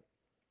about it.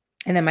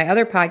 And then my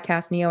other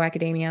podcast, Neo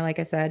Academia, like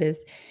I said,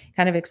 is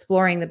kind of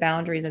exploring the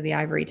boundaries of the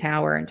ivory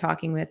tower and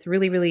talking with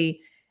really, really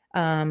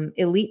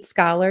elite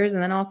scholars,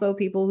 and then also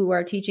people who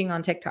are teaching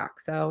on TikTok.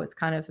 So it's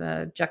kind of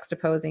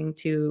juxtaposing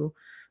two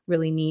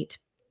really neat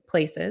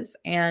places.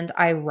 And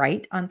I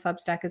write on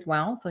Substack as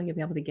well. So you'll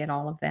be able to get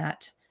all of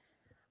that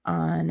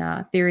on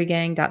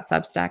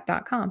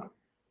theorygang.substack.com.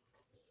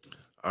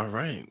 All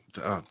right.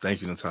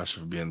 Thank you, Natasha,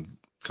 for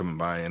coming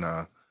by. And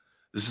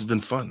this has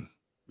been fun.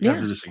 We got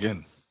to do this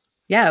again.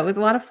 Yeah, it was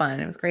a lot of fun.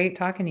 It was great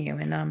talking to you.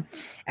 And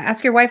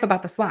ask your wife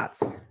about the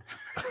slots.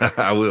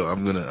 I will.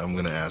 I'm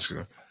gonna ask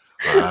her.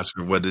 I'll ask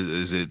her, what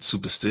is it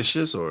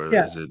superstitious, or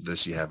is it,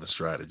 does she have a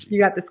strategy? You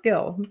got the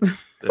skill.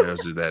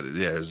 There's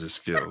a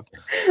skill.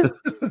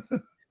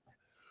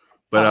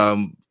 But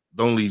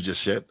don't leave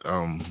just yet.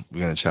 We're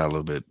gonna chat a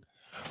little bit.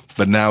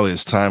 But now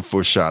it's time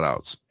for shout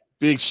outs.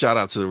 Big shout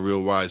out to the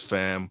Real Wise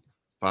fam,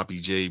 Poppy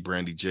J,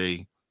 Brandy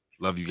J.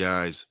 Love you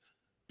guys.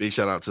 Big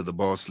shout out to the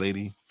boss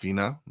lady,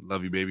 Fina.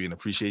 Love you, baby, and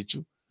appreciate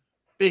you.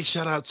 Big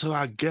shout out to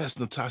our guest,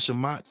 Natasha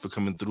Mott, for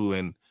coming through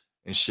and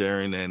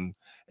sharing and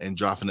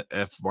dropping the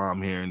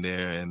F-bomb here and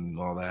there and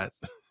all that.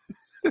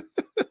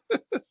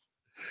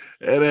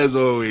 And as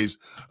always,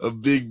 a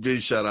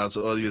big shout out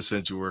to all the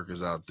essential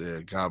workers out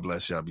there. God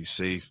bless y'all. Be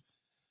safe.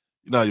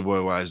 You know how your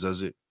boy Wise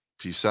does it.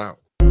 Peace out.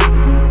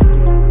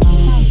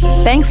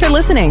 Thanks for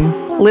listening.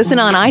 Listen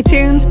on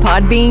iTunes,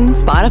 Podbean,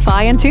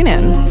 Spotify, and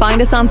TuneIn.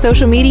 Find us on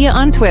social media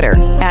on Twitter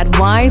at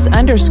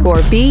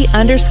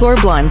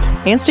 @wise_b_blunt,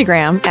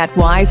 Instagram at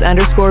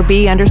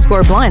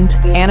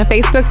 @wise_b_blunt, and a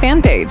Facebook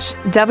fan page,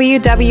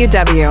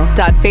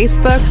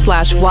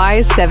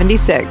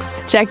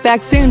 www.facebook.com/wise76. Check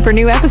back soon for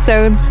new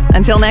episodes.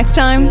 Until next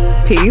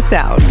time, peace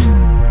out.